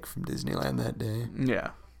take a break from Disneyland that day. Yeah.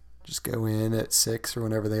 Just go in at 6 or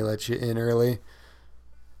whenever they let you in early.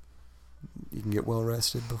 You can get well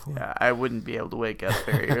rested before. Yeah, I wouldn't be able to wake up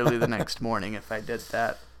very early the next morning if I did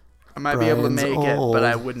that. I might be able to Brian's make it, but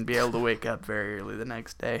I old. wouldn't be able to wake up very early the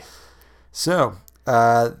next day. So,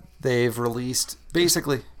 they've released,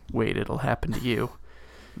 basically, Wait, it'll happen to you.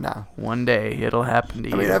 no. One day, it'll happen to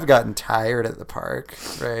you. I mean, I've gotten tired at the park,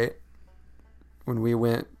 right? When we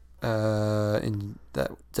went in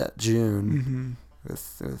that June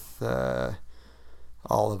with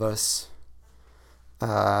all of us,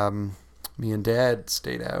 me and Dad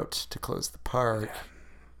stayed out to close the park,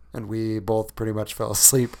 and we both pretty much fell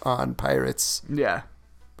asleep on Pirates. Yeah.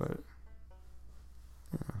 But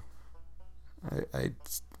I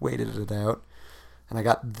waited it out, and I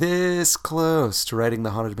got this close to writing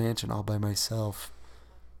the Haunted Mansion all by myself.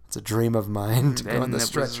 It's a dream of mine to go in And the it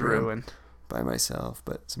stretch was room ruined. by myself,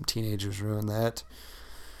 but some teenagers ruined that.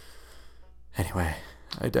 Anyway,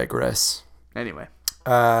 I digress. Anyway,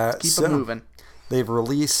 keep So it moving. they've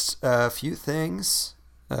released a few things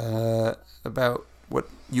about what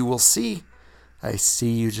you will see. I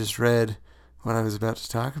see you just read what I was about to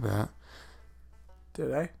talk about.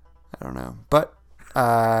 Did I? I don't know. But,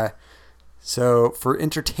 so for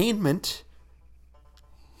entertainment,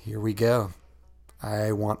 here we go.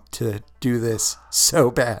 I want to do this so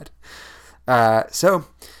bad. So,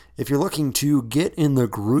 if you're looking to get in the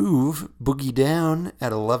groove, boogie down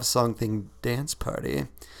at a love song themed dance party,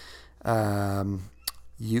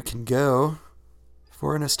 you can go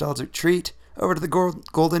for a nostalgic treat over to the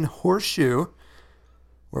Golden Horseshoe,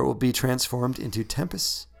 where it will be transformed into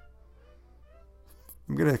Tempest.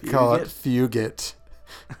 I'm going to call it Fugit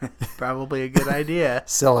Probably a good idea.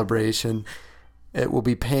 Celebration. It will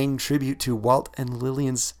be paying tribute to Walt and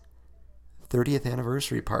Lillian's 30th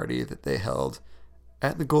anniversary party that they held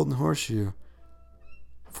at the Golden Horseshoe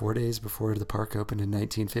 4 days before the park opened in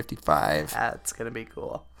 1955. That's going to be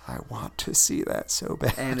cool. I want to see that so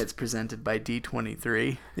bad. And it's presented by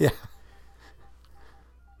D23. Yeah.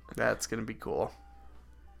 That's going to be cool.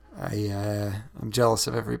 I'm jealous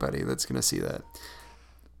of everybody that's going to see that.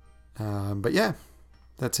 But yeah,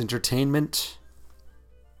 that's entertainment.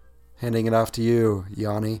 Handing it off to you,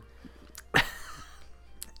 Yanni.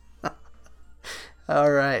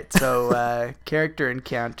 All right, so character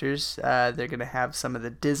encounters. They're going to have some of the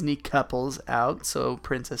Disney couples out. So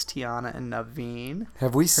Princess Tiana and Naveen.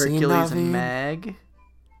 Have we seen Hercules Naveen? and Meg.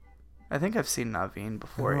 I think I've seen Naveen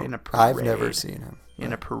before in a parade. I've never seen him.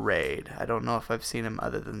 In a parade. I don't know if I've seen him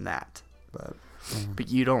other than that. But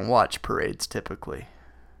you don't watch parades typically.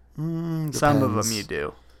 Some of them depends. you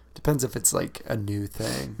do. Depends if it's like a new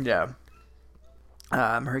thing. Yeah.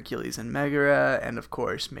 Hercules and Megara, and of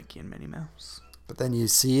course Mickey and Minnie Mouse. But then you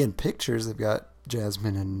see in pictures they've got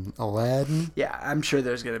Jasmine and Aladdin, Yeah, I'm sure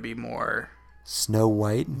there's going to be more Snow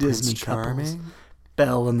White and Disney Prince couples. Charming,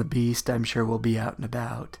 Belle and the Beast, I'm sure will be out and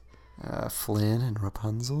about. Flynn and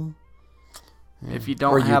Rapunzel. If you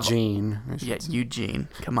don't or have... Eugene. I should Yeah, say. Eugene.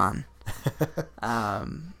 Come on.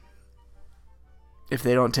 If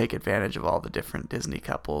they don't take advantage of all the different Disney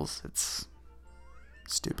couples, it's...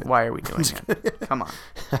 Stupid. Why are we doing it? Come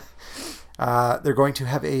on. They're going to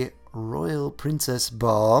have a royal princess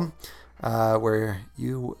ball where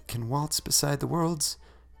you can waltz beside the world's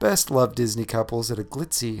best loved Disney couples at a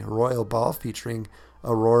glitzy royal ball featuring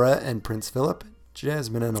Aurora and Prince Philip,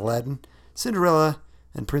 Jasmine and Aladdin, Cinderella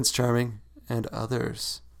and Prince Charming, and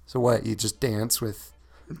others. So what, you just dance with...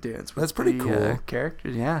 Dance with That's pretty the, cool.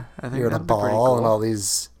 Characters, yeah. I think You're at a that'd be pretty ball cool. and all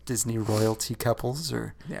these Disney royalty couples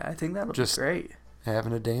are Yeah, I think that'll just- be great.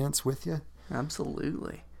 having a dance with you.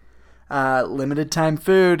 Absolutely. Limited time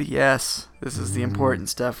food. Yes, this is the important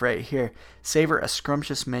stuff right here. Savor a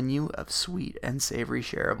scrumptious menu of sweet and savory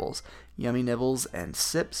shareables, yummy nibbles, and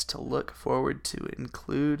sips to look forward to.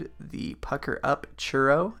 Include the Pucker Up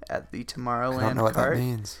churro at the I Tomorrowland don't know what cart. that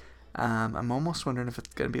means. I'm almost wondering if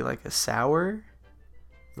it's going to be like a sour,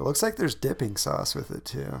 It looks like there's dipping sauce with it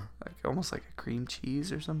too. like almost like a cream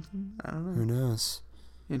cheese or something. I don't know. Who knows?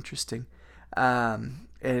 Interesting.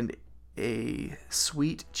 And a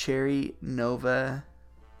sweet cherry Nova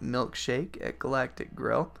milkshake at Galactic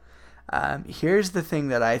Grill. Here's the thing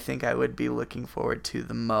that I think I would be looking forward to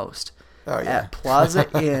the most. Oh, yeah. At Plaza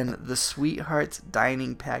Inn, the Sweethearts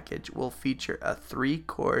dining package will feature a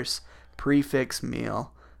 3-course prefix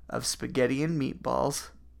meal of spaghetti and meatballs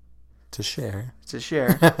To share. to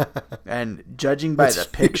share. And judging by the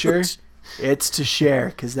picture, huge. it's to share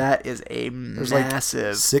because that is a There's massive...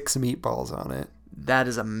 like 6 meatballs on it. That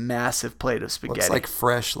is a massive plate of spaghetti. Looks like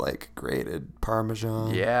fresh, like grated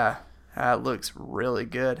Parmesan. Yeah, that looks really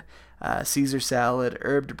good. Caesar salad,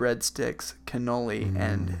 herbed breadsticks, cannoli,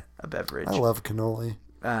 and a beverage. I love cannoli.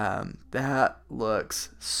 That looks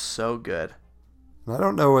so good. I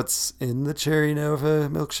don't know what's in the Cherry Nova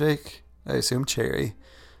milkshake. I assume cherry.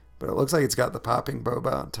 But it looks like it's got the popping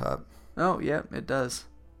boba on top. Oh, yeah, it does.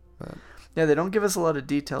 But- Yeah, they don't give us a lot of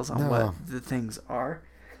details on No. what the things are.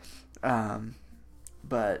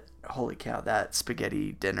 But holy cow, that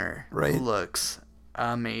spaghetti dinner Right. looks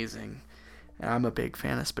amazing. And I'm a big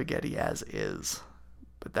fan of spaghetti as is.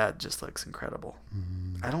 But that just looks incredible.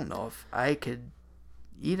 I don't know if I could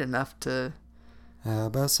eat enough to... How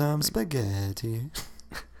about some spaghetti?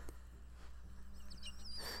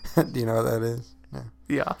 Do you know what that is? No.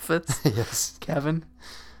 The Office. Yes. Kevin.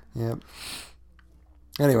 Yep.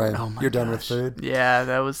 Anyway, Oh my you're done with gosh. food? Yeah,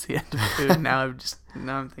 that was the end of food. Now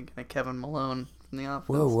I'm thinking of Kevin Malone from The Office.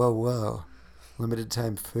 Whoa. Limited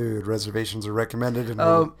time food. Reservations are recommended. And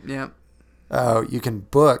Oh, yeah. Oh, you can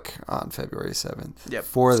book on February 7th. Yep.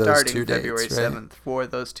 For those Starting 2 February dates, right? 7th for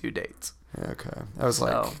those 2 dates. Okay. I was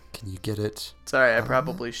like, So- can you get it? Sorry, I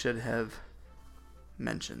probably should have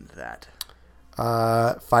mentioned that.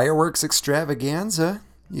 Fireworks extravaganza.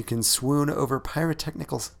 You can swoon over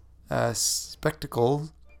pyrotechnical spectacle.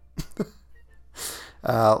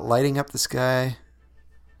 Lighting up the sky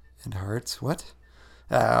and hearts. What?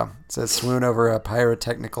 It says swoon over a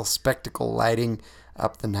pyrotechnical spectacle lighting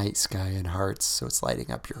up the night sky and hearts. So it's lighting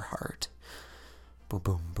up your heart. Boom,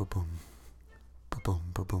 boom, boom, boom. Boom, boom,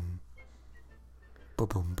 boom, boom. Boom,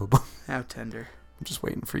 boom, boom, boom. How tender. I'm just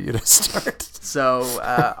waiting for you to start. So,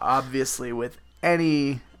 obviously, with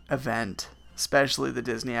any event, especially the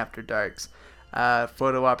Disney After Darks,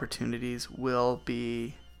 photo opportunities will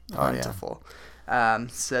be Oh, yeah. plentiful.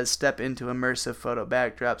 Says step into immersive photo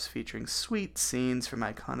backdrops featuring sweet scenes from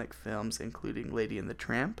iconic films, including Lady and the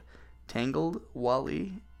Tramp, Tangled,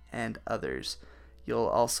 WALL-E, and others. You'll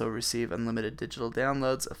also receive unlimited digital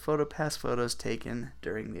downloads of PhotoPass photos taken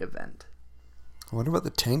during the event. I wonder what the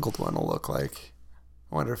Tangled one will look like.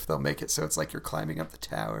 I wonder if they'll make it so it's like you're climbing up the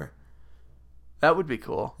tower That would be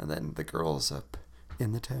cool. and then the girl's up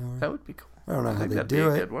in the tower. That would be cool. I don't know I how think they that'd do be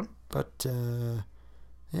a it, good one. but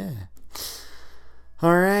yeah.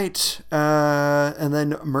 All right, and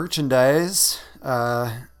then merchandise.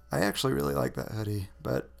 I actually really like that hoodie,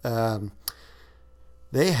 but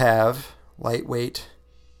they have lightweight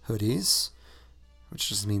hoodies, which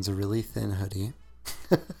just means a really thin hoodie.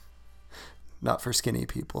 Not for skinny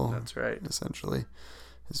people. That's right. Essentially,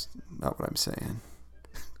 is not what I'm saying.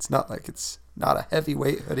 It's not like it's not a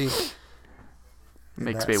heavyweight hoodie.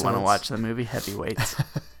 Makes that me want to sense. watch the movie Heavyweights.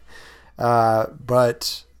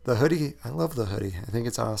 But the hoodie, I love the hoodie. I think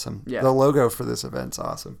it's awesome. Yeah. The logo for this event's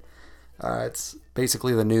awesome. It's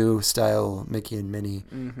basically the new style Mickey and Minnie.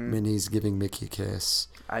 Minnie's giving Mickey a kiss.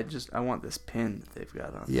 I want this pin that they've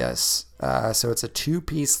got on. Yes. So it's a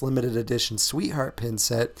 2-piece limited edition Sweetheart pin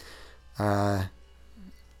set.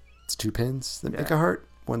 It's 2 pins that make a heart.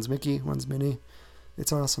 One's Mickey, one's Minnie.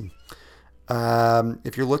 It's awesome.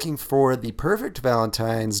 If you're looking for the perfect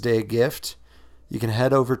Valentine's Day gift, you can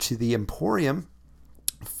head over to the Emporium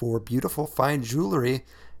for beautiful fine jewelry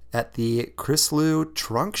at the Chris Lou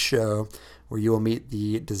Trunk Show, where you will meet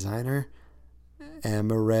the designer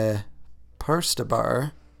Amare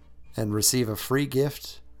Parstabar and receive a free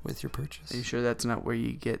gift with your purchase. Are you sure that's not where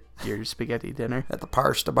you get your spaghetti dinner? At the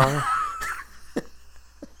Parstabar?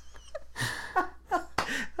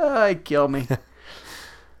 Kill me.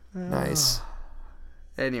 Nice.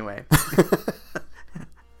 Anyway.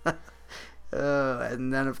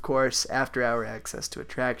 And then, of course, after-hour access to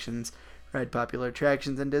attractions. Ride popular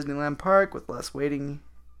attractions in Disneyland Park with less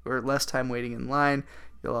time waiting in line.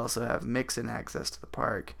 You'll also have mix-in access to the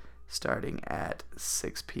park starting at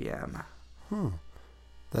 6 p.m.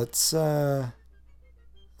 That's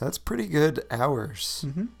pretty good hours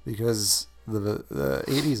because the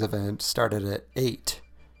 80s event started at 8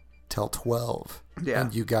 till 12. Yeah.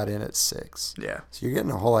 And you got in at 6. Yeah. So you're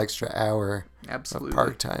getting a whole extra hour Absolutely. of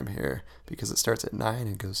park time here because it starts at 9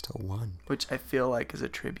 and goes till 1. Which I feel like is a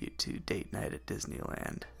tribute to Date Night at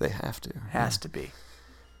Disneyland. They have to. Has to be.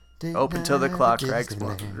 Date Open till the night clock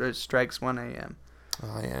at strikes 1 a.m.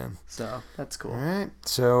 I am. So, that's cool. All right.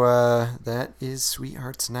 So that is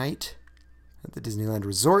Sweetheart's Night at the Disneyland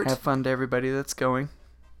Resort. Have fun to everybody that's going.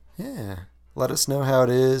 Yeah. Let us know how it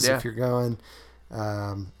is Yeah. if you're going.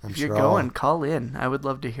 If you're going, call in. I would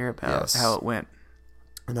love to hear about how it went.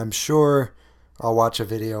 And I'm sure I'll watch a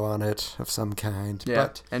video on it of some kind. Yeah,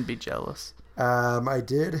 But and be jealous. I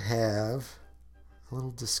did have a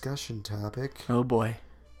little discussion topic Oh boy.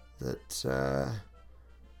 that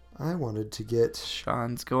I wanted to get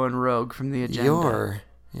Sean's going rogue from the agenda. your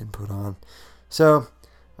input on. So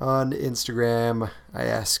on Instagram, I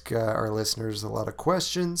ask our listeners a lot of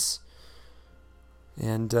questions.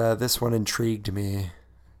 And this one intrigued me.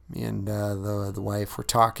 Me and the wife were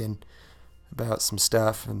talking about some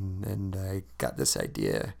stuff, and I got this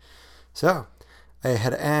idea. So I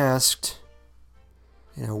had asked,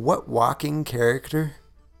 what walking character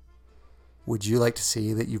would you like to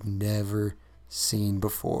see that you've never seen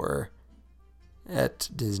before at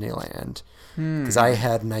Disneyland? Because I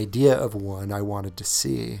had an idea of one I wanted to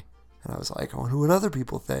see, and I was like, I wonder what other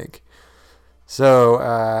people think. So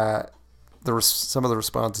some of the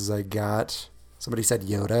responses I got, somebody said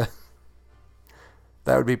Yoda.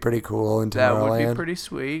 That would be pretty cool in Tomorrowland. That would be pretty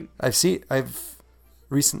sweet. I've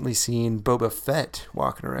recently seen Boba Fett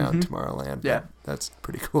walking around Tomorrowland. Yeah. That's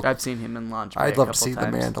pretty cool. I've seen him in launch bay I'd a love to couple see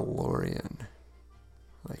times. the Mandalorian.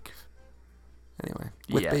 Anyway,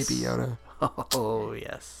 with Yes. Baby Yoda. Oh,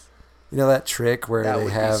 yes. You know that trick where That they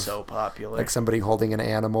would have be so popular. like somebody holding an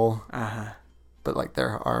animal, Uh-huh. but like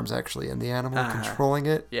their arms actually in the animal Uh-huh. controlling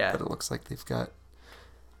it. Yeah. But it looks like they've got.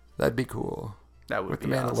 That'd be cool. That would With be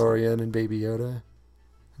the awesome. Mandalorian and Baby Yoda.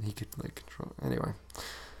 And he could like control. Anyway,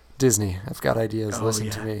 Disney, I've got ideas. Oh, Listen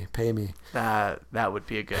yeah. to me. Pay me. That would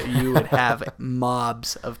be a good. You would have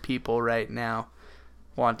mobs of people right now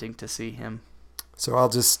wanting to see him. So I'll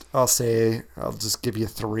just give you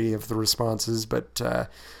 3 of the responses, but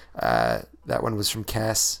that one was from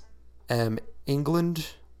Cass M.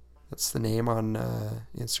 England. That's the name on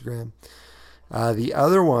Instagram. The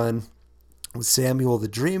other one was Samuel the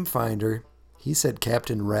Dreamfinder. He said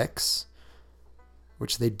Captain Rex,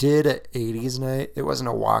 which they did at 80s Night. It wasn't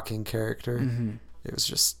a walking character. Mm-hmm. It was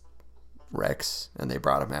just Rex, and they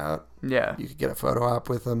brought him out. Yeah. You could get a photo op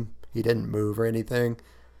with him. He didn't move or anything.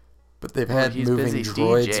 But they've had he's moving busy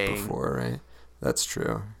droids DJing. before, right? That's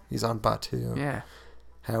true. He's on Batuu. Yeah.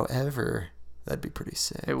 However, that'd be pretty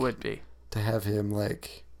sick. It would be. To have him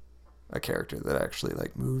like a character that actually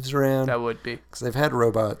like moves around. That would be. Because they've had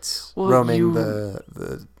robots Well, roaming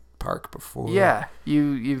the park before. Yeah,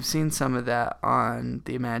 you've seen some of that on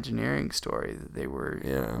the Imagineering story that they were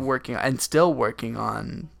working on, and still working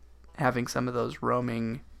on having some of those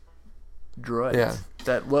roaming droids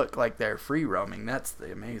that look like they're free roaming. That's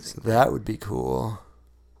the amazing. So that would be cool.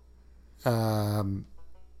 And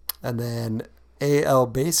then A.L.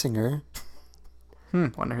 Basinger.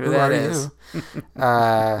 Wonder who that is.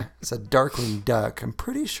 It's a Darkwing Duck. I'm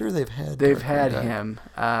pretty sure they've had Darkwing Duck.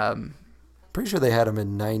 him. Pretty sure they had him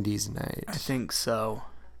in 90s Night. I think so.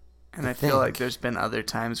 And I feel like there's been other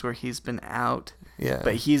times where he's been out. Yeah.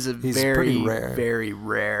 But he's very, pretty rare. very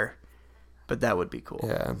rare. But that would be cool.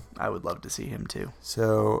 Yeah. I would love to see him too.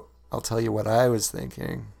 So I'll tell you what I was thinking,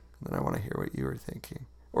 and then I want to hear what you were thinking.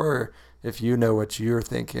 Or if you know what you're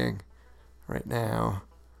thinking right now,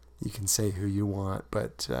 you can say who you want,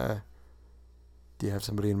 but do you have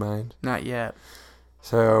somebody in mind? Not yet.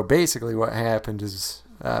 So basically what happened is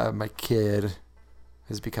my kid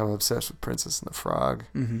has become obsessed with Princess and the Frog.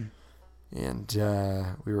 Mm-hmm.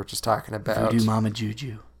 And we were just talking about... Voodoo Mama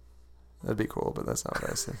Juju. That'd be cool, but that's not what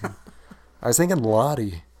I was thinking. I was thinking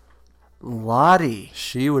Lottie. Lottie.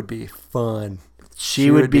 She would be fun.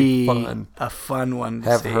 She would be fun. a fun one to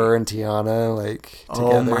Have see. her and Tiana, like, together.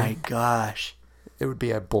 Oh my gosh. It would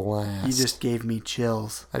be a blast. You just gave me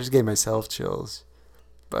chills. I just gave myself chills.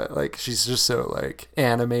 But, like, she's just so, like,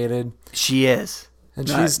 animated. She is. And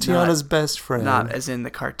she's Tiana's best friend. Not as in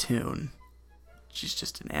the cartoon. She's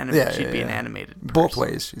just an animated. She'd be an animated person. Both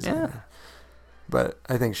ways she's Yeah. But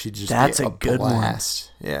I think she'd just That's be a good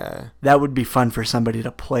blast. Yeah. That would be fun for somebody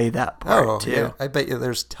to play that part, too. Yeah. I bet you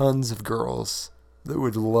there's tons of girls that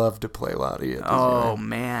would love to play Lottie at Oh, Disneyland.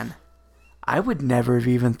 man. I would never have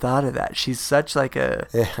even thought of that. She's such like a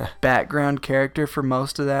Yeah. background character for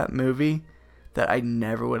most of that movie that I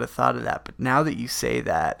never would have thought of that. But now that you say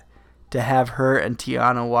that, to have her and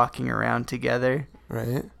Tiana walking around together,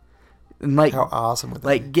 Right? and like How awesome would that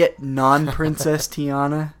like be? get non-princess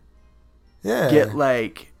Tiana, Yeah. get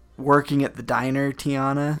like working at the diner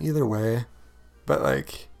Tiana. Either way. But,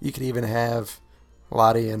 like, you could even have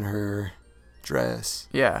Lottie in her dress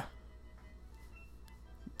Yeah,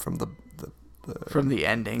 from the from the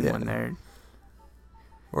ending Yeah.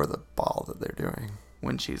 or the ball that they're doing.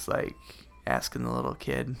 when she's like asking the little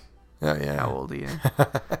kid, Oh, yeah. "How old are you?"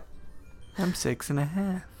 I'm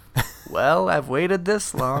 6.5. Well, I've waited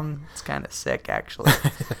this long. It's kind of sick, actually.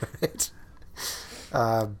 Right.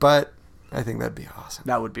 But I think that'd be awesome.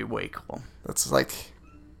 That would be way cool. That's like,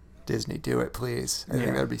 Disney, do it, please. I think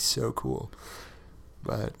Yeah. that'd be so cool.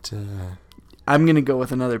 But, I'm going to go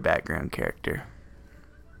with another background character.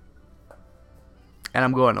 And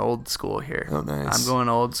I'm going old school here. Oh, nice. I'm going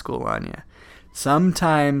old school on you.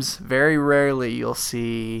 Sometimes, very rarely, you'll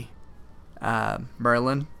see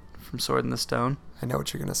Merlin from Sword in the Stone. I know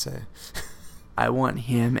what you're going to say. I want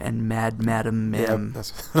him and Mad Madam Mim. Yep,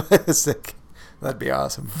 that's what I was thinking. That'd be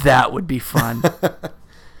awesome. That would be fun.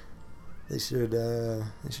 They should do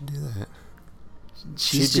that.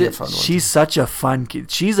 She's She'd be a fun one, she's such a fun kid.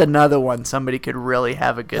 She's another one somebody could really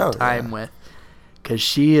have a good Oh, time yeah. with, because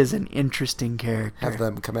she is an interesting character. Have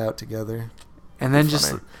them come out together. And then Be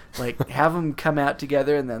just funny. like have them come out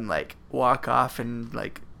together and then like walk off and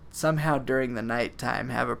like somehow during the nighttime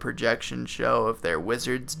have a projection show of their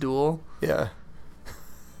wizards duel, Yeah.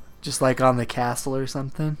 just like on the castle or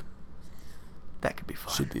something. That could be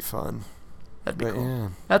fun. Should be fun. That'd be But cool. yeah,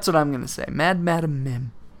 That's what I'm gonna say. Mad Madam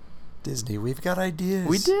Mim. Disney, we've got ideas.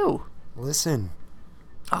 We do. Listen,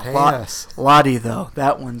 pay Lot- us. Lottie though,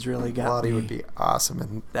 that one's really got Lottie me. would be awesome,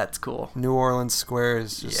 and That's cool. New Orleans Square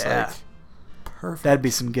is just Yeah. like perfect. That'd be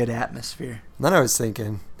some good atmosphere. And then I was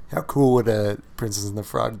thinking, how cool would a Princess and the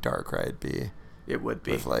Frog dark ride be? It would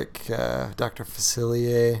be. With like Dr.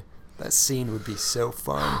 Facilier. That scene would be so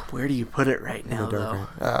fun. Where do you put it right in now the dark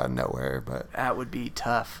though? ride. Nowhere, but That would be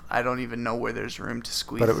tough. I don't even know where there's room to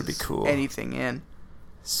squeeze. But it would be cool. Anything in.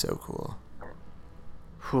 so cool.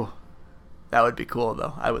 Whew. That would be cool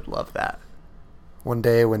though. I would love that. One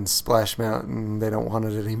day when Splash Mountain, they don't want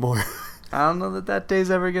it anymore. I don't know that day's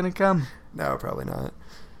ever gonna come. No, probably not.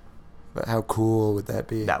 But how cool would that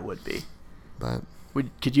be? That would be. But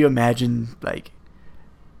Could you imagine, like,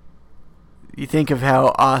 you think of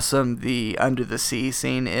how awesome the under the sea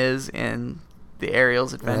scene is in the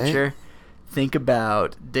Ariel's Adventure? Right. Think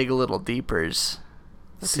about Dig a Little Deeper's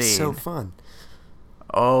that'd scene. be so fun.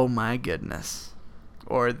 Oh my goodness.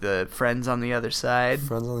 Or the Friends on the Other Side.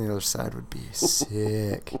 Friends on the Other Side would be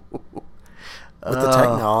sick. With the Oh.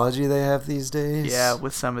 technology they have these days. Yeah,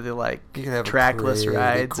 with some of the like You could have a trackless pretty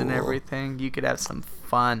rides and cool- everything, you could have some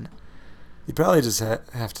fun. You'd probably just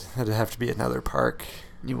have to. It'd have to be another park.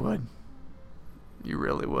 You would. You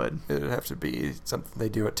really would. It'd have to be something they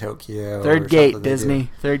do at Tokyo. Third or gate, something they do-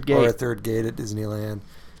 Disney. Third Or a gate. third gate at Disneyland.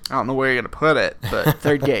 I don't know where you're gonna put it, but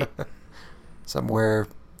third gate. Somewhere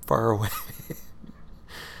far away.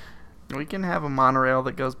 We can have a monorail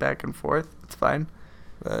that goes back and forth. It's fine.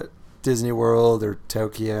 But Disney World or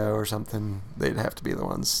Tokyo or something, they'd have to be the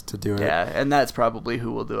ones to do it. Yeah, and that's probably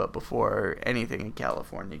who will do it before anything in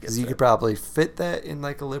California gets Because you there. could probably fit that in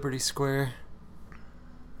like a Liberty Square.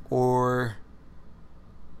 Or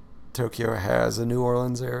Tokyo has a New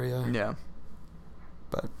Orleans area. Yeah,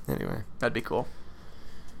 But anyway. that'd be cool.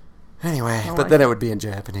 Anyway, I but like then it. it would be in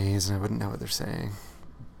Japanese and I wouldn't know what they're saying.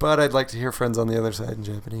 But I'd like to hear Friends on the Other Side in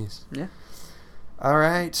Japanese. Yeah. All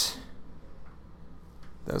right.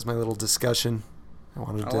 That was my little discussion I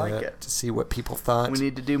wanted I like it. to see what people thought. We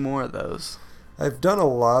need to do more of those. I've done a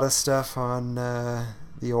lot of stuff on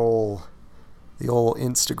the old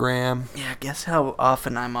Instagram. Yeah, guess how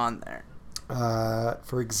often I'm on there.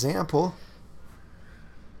 For example,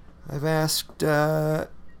 I've asked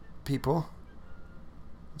people.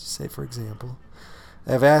 Just say for example,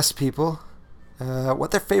 I've asked people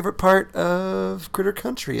what their favorite part of Critter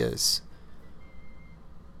Country is.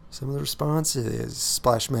 Some of the responses is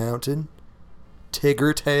Splash Mountain,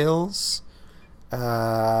 Tigger Tales,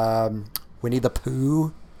 Winnie the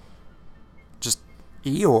Pooh, just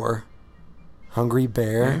Eeyore, Hungry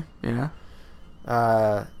Bear. Yeah.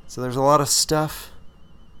 So there's a lot of stuff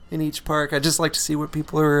in each park. I just like to see what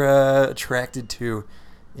people are attracted to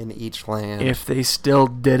in each land. If they still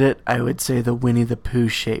did it, I would say the Winnie the Pooh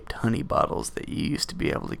shaped honey bottles that you used to be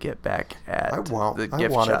able to get back at I the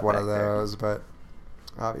gift wanted shop one back of there. those, but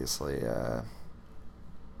obviously,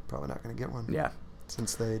 probably not going to get one. Yeah.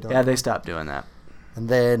 Since they don't. Yeah, they stopped doing that. And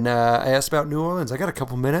then I asked about New Orleans. I got a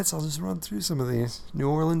couple minutes. I'll just run through some of these. New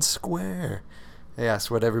Orleans Square. I asked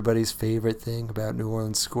what everybody's favorite thing about New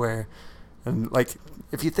Orleans Square. And, like,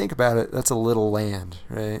 if you think about it, that's a little land,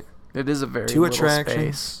 right? It is a very Two little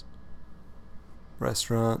attractions. space.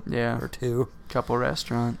 Restaurant. Yeah. Or two. Couple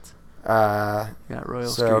restaurants. Uh, Got Royal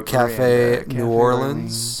so Street Cafe Veranda, New Cafe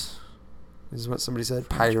Orleans is what somebody said.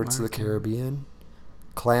 French Pirates of the Market. Caribbean.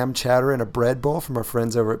 Clam chowder and a bread bowl from our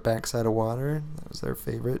friends over at Backside of Water. That was their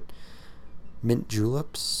favorite. Mint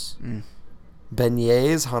juleps. Mm.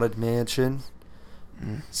 Beignets, Haunted Mansion. How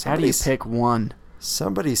do you Somebody's- pick one?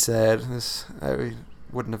 Somebody said this. I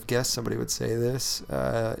wouldn't have guessed somebody would say this.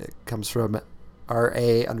 It comes from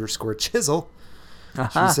RA_Chisel.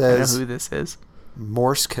 Aha, says- I know who this is.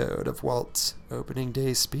 Morse code of Walt's opening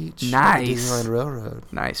day speech. on the Nice. Disneyland Railroad.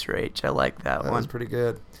 Nice, Rach. I like that That one. was pretty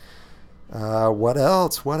good. What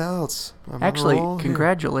else? What else? I'm on a Actually, roll here.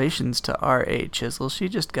 congratulations to R.A. Chisel. She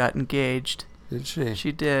just got engaged. Did she?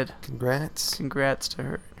 She did. Congrats. Congrats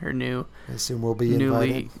to her new. I assume we'll be newly-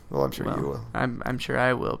 invited. Well, I'm sure you will. I'm sure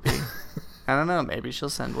I will be. I don't know. Maybe she'll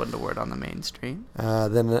send one to Word on the Main Street.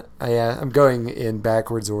 Then I'm going in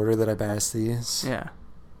backwards order that I've asked these. Yeah.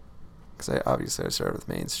 Because I started with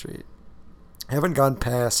Main Street. I haven't gone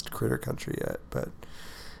past Critter Country yet, but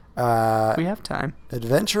We have time.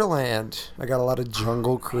 Adventureland. I got a lot of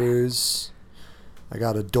Jungle Cruise. I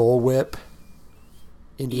got a Dole Whip.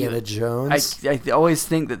 Indiana Jones. I always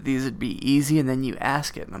think that these would be easy, and then you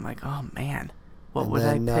ask it, and I'm like, oh man, what and would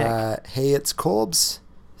then, I pick? Hey, it's Kolb's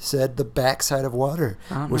said the backside of water.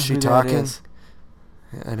 I don't Was know she who that talking? is.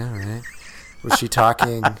 I know, right? Was she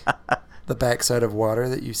talking the backside of water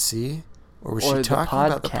that you see? Or was Or she the talking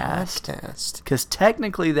about the podcast. podcast? Because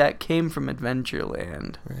technically that came from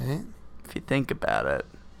Adventureland, Right? if you think about it.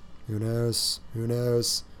 Who knows? Who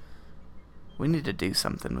knows? We need to do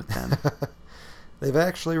something with them. They've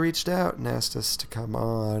actually reached out and asked us to come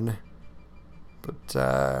on. But,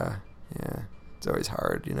 yeah, it's always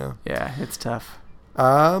hard, you know? Yeah, it's tough.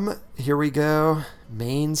 Here we go.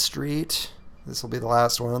 Main Street. This will be the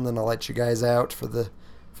last one, then I'll let you guys out for the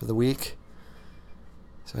week.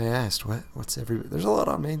 So I asked, there's a lot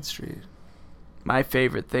on Main Street. My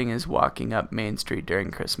favorite thing is walking up Main Street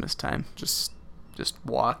during Christmas time. Just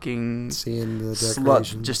Walking, seeing the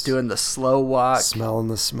decorations. just doing the slow walk, Smelling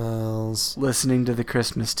the smells. listening to the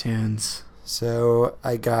Christmas tunes. So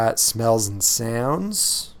I got Smells and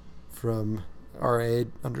Sounds from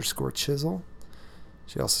RA_Chisel.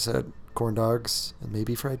 She also said corn dogs and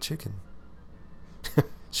maybe fried chicken.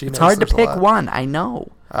 It's hard to pick one, I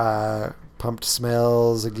know. Pumped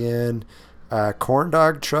Smells again. Corn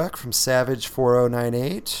dog truck from Savage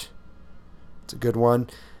 4098. It's a good one.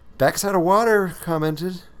 Backside of Water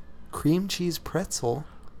commented cream cheese pretzel.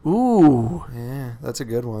 Ooh, Yeah, that's a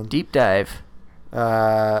good one. deep dive.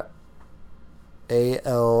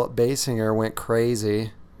 A.L. Basinger went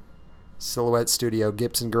crazy. Silhouette Studio,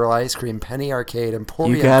 Gibson Girl Ice Cream, Penny Arcade,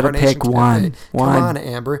 Emporia. You gotta Carnation pick one. Cafe. One. Come on,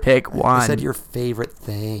 Amber. Pick I one. said your favorite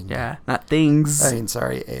thing. Yeah, not things. I mean,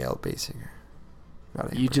 sorry, A.L. Basinger.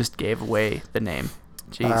 Not Amber. You just gave away the name.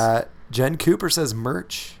 Jeez. Jen Cooper says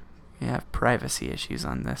merch. You have privacy issues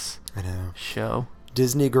on this I know. show.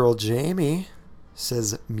 Disney Girl Jamie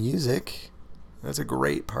says music. That's a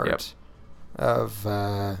great part of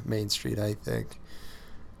Main Street, I think.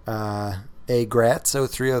 A. Gratz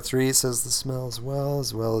 0303 says the smell as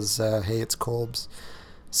well as Hey, it's Kolb's.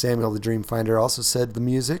 Samuel the Dreamfinder also said the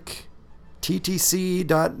music.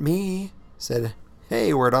 TTC.me said,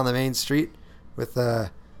 hey, we're on the Main Street with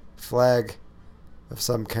a flag of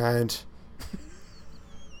some kind.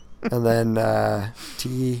 And then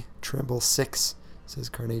T. Trimble 6 says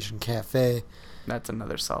Carnation Cafe. That's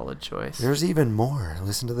another solid choice. There's even more.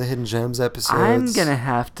 Listen to the Hidden Gems episodes. I'm going to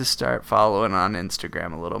have to start following on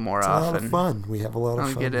Instagram a little more It's often. a lot of fun. We have a lot of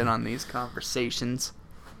I'll fun. get in on these conversations.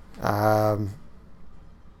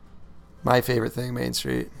 My favorite thing, Main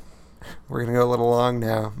Street. We're going to go a little long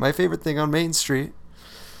now. My favorite thing on Main Street.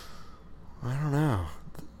 I don't know.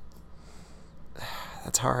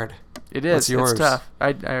 That's hard. It is. What's yours? It's tough.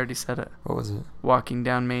 I already said it. What was it? Walking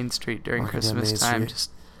down Main Street during Walking down Christmas Main time, Street.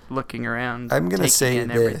 just looking around. I'm going to taking say in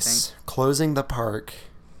this. Closing the park.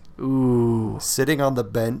 everything. Ooh. Sitting on the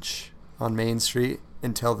bench on Main Street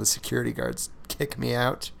until the security guards kick me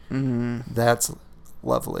out. Mm-hmm. That's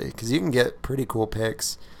lovely. Because you can get pretty cool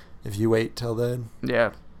pics if you wait till then.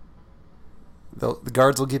 Yeah. The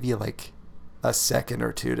guards will give you like a second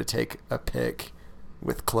or two to take a pic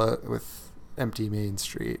with empty Main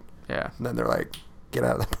Street. Yeah. And then they're like, get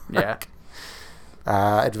out of the Yeah.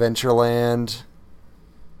 park. Adventureland.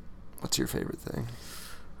 What's your favorite thing?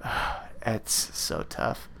 It's so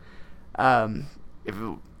tough. I'm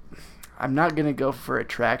not gonna go for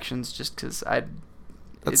attractions just because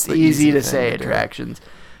it's the easy to thing say do. attractions,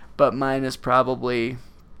 but mine is probably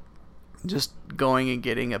just going and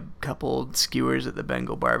getting a couple skewers at the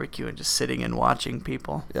Bengal barbecue and just sitting and watching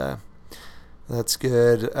people. Yeah, that's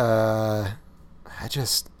good. I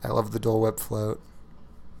love the Dole Whip float.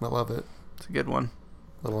 I love it. It's a good one.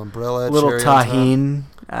 Little umbrella, Little cherry on top.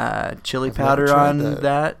 tahine, chili I've never powder tried on that.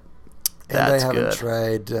 that. And That's I haven't good.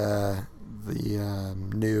 tried the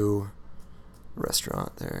new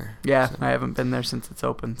restaurant there. Yeah, So, I haven't been there since it's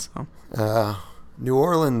open. So New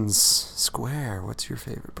Orleans Square. What's your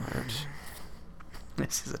favorite part?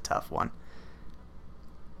 this is a tough one.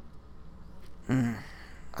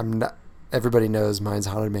 I'm not. Everybody knows mine's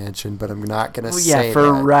Haunted Mansion, but I'm not gonna Well, say yeah, for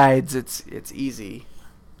that. rides, it's easy.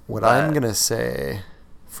 What but- I'm gonna say,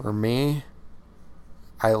 for me,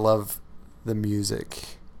 I love the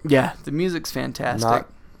music. Yeah, the music's fantastic.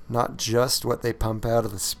 Not just what they pump out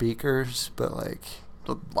of the speakers, but like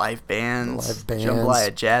The live bands, live bands,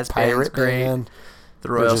 Jambalaya Jazz Band's Pirate great. Band. The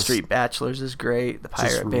They're Royal just- Street Bachelors is great. The Just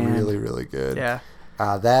Pirate Band, really, really good. yeah,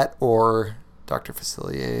 That or Dr.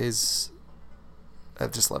 Facilier's. I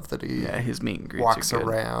just love that he yeah. His meet and greets walks are good.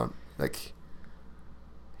 around. Like,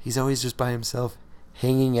 he's always just by himself,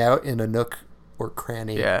 hanging out in a nook or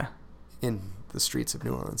cranny Yeah, in the streets of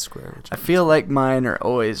New Orleans Square. Which I feel like mine are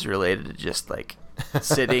always related to just like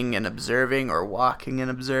sitting and observing or walking and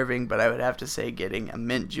observing. But I would have to say getting a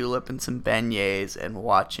mint julep and some beignets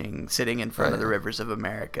and sitting in front of the yeah. rivers of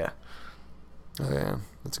America. Oh yeah,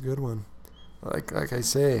 that's a good one. Like I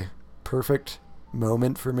say, perfect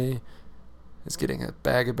moment for me is getting a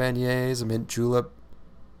bag of beignets, a mint julep,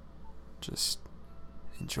 just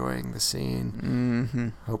enjoying the scene. Mm-hmm.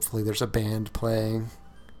 Hopefully there's a band playing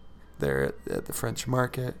there at the French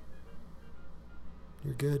Market.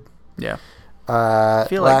 You're good. Yeah. I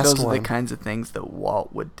feel like last those are one, the kinds of things that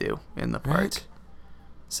Walt would do in the park. right?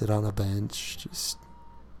 Sit on a bench, just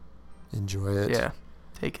enjoy it. Yeah,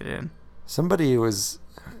 take it in. Somebody was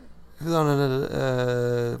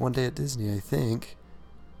on one day at Disney, I think.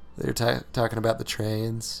 They were talking about the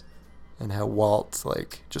trains and how Walt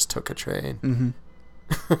like just took a train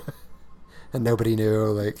Mm-hmm. and nobody knew,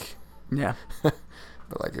 like, Yeah, but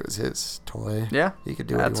like it was his toy. yeah. He could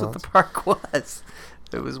do That's what he what wants. the park was.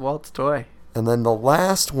 It was Walt's toy. And then the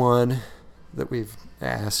last one that we've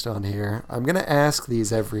asked on here, I'm gonna ask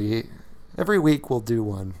these every week. We'll do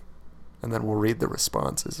one, and then we'll read the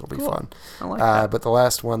responses. It'll be Cool. fun. I like that. But the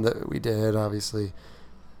last one that we did, obviously,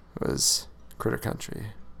 was Critter Country.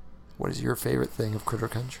 What is your favorite thing of Critter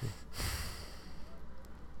Country?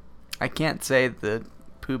 I can't say the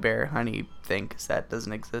Pooh Bear honey thing because that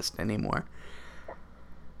doesn't exist anymore.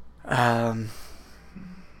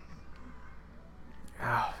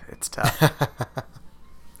 It's tough.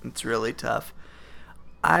 It's really tough.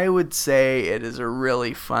 I would say it is a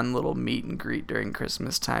really fun little meet and greet during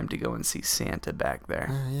Christmas time to go and see Santa back there.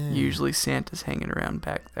 Yeah. Usually Santa's hanging around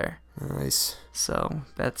back there. Nice. So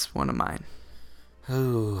that's one of mine.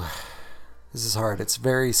 Ooh, this is hard. It's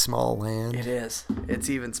very small land. It is. It's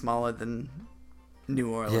even smaller than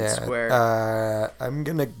New Orleans Yeah. Square. I'm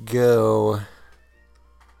gonna go.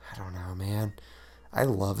 I don't know, man. I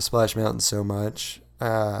love Splash Mountain so much.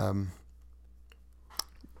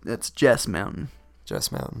 That's Jess Mountain.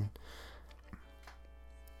 Jess Mountain.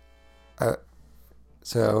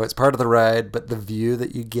 So it's part of the ride, but the view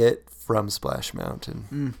that you get from Splash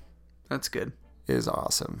Mountain That's good. is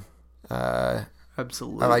awesome. I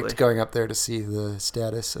Absolutely. liked going up there to see the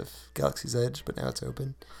status of Galaxy's Edge, but now it's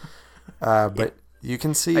open. But you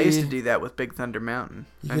can see. I used to do that with Big Thunder Mountain.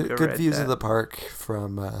 You I'd get go good ride views that. of the park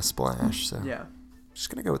from Splash. So Yeah. Just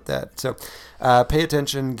going to go with that. So pay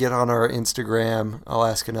attention. Get on our Instagram. I'll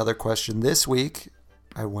ask another question this week.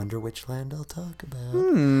 I wonder which land I'll talk about.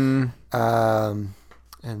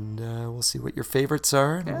 And we'll see what your favorites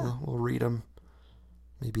are. And we'll read them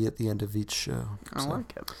maybe at the end of each show. I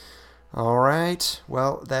like it. All right.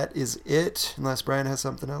 Well, that is it. Unless Brian has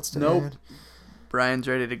something else to add. Brian's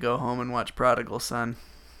ready to go home and watch Prodigal Son.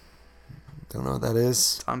 Don't know what that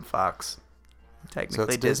is. It's on Fox. Technically So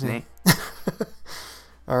it's Disney.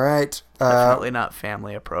 All right. Definitely not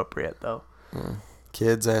family appropriate, though.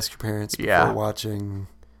 Kids, ask your parents before watching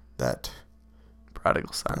that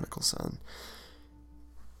Prodigal Son. Prodigal Son.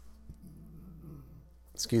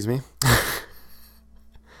 Excuse me. I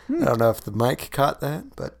don't know if the mic caught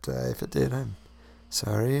that, but if it did, I'm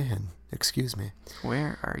sorry and excuse me.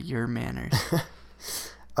 Where are your manners?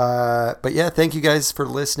 But yeah, thank you guys for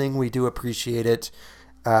listening. We do appreciate it.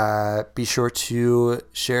 Be sure to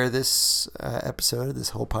share this episode, this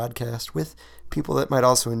whole podcast, with people that might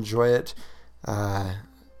also enjoy it.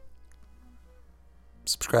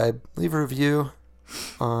 Subscribe, leave a review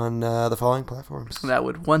on the following platforms. That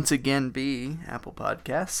would once again be Apple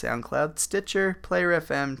Podcasts, SoundCloud, Stitcher, Player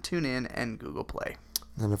FM, TuneIn, and Google Play.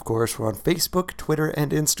 And of course, we're on Facebook, Twitter,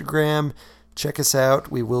 and Instagram. Check us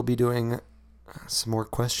out. We will be doing some more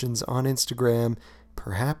questions on Instagram.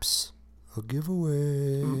 Perhaps a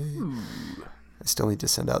giveaway. Ooh. I still need to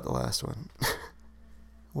send out the last one.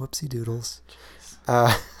 Whoopsie doodles.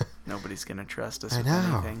 Nobody's going to trust us I with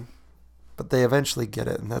know. anything. But they eventually get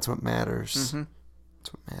it, and that's what matters. Mm-hmm.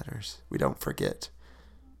 That's what matters. We don't forget.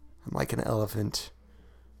 I'm like an elephant.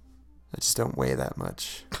 I just don't weigh that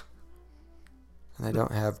much. And I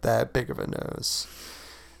don't have that big of a nose.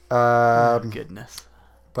 Goodness.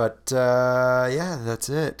 But, yeah, that's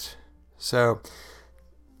it. So,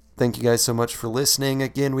 thank you guys so much for listening.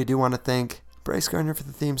 Again, we do want to thank Bryce Gardner for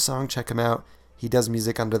the theme song. Check him out. He does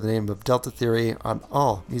music under the name of Delta Theory on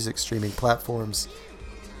all music streaming platforms.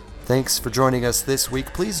 Thanks for joining us this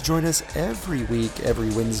week. Please join us every week, every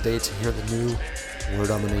Wednesday, to hear the new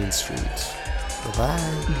Word on the Main Street.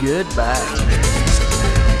 Bye-bye. Goodbye.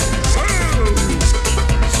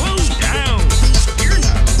 Slow down. You're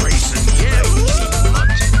not racing yet.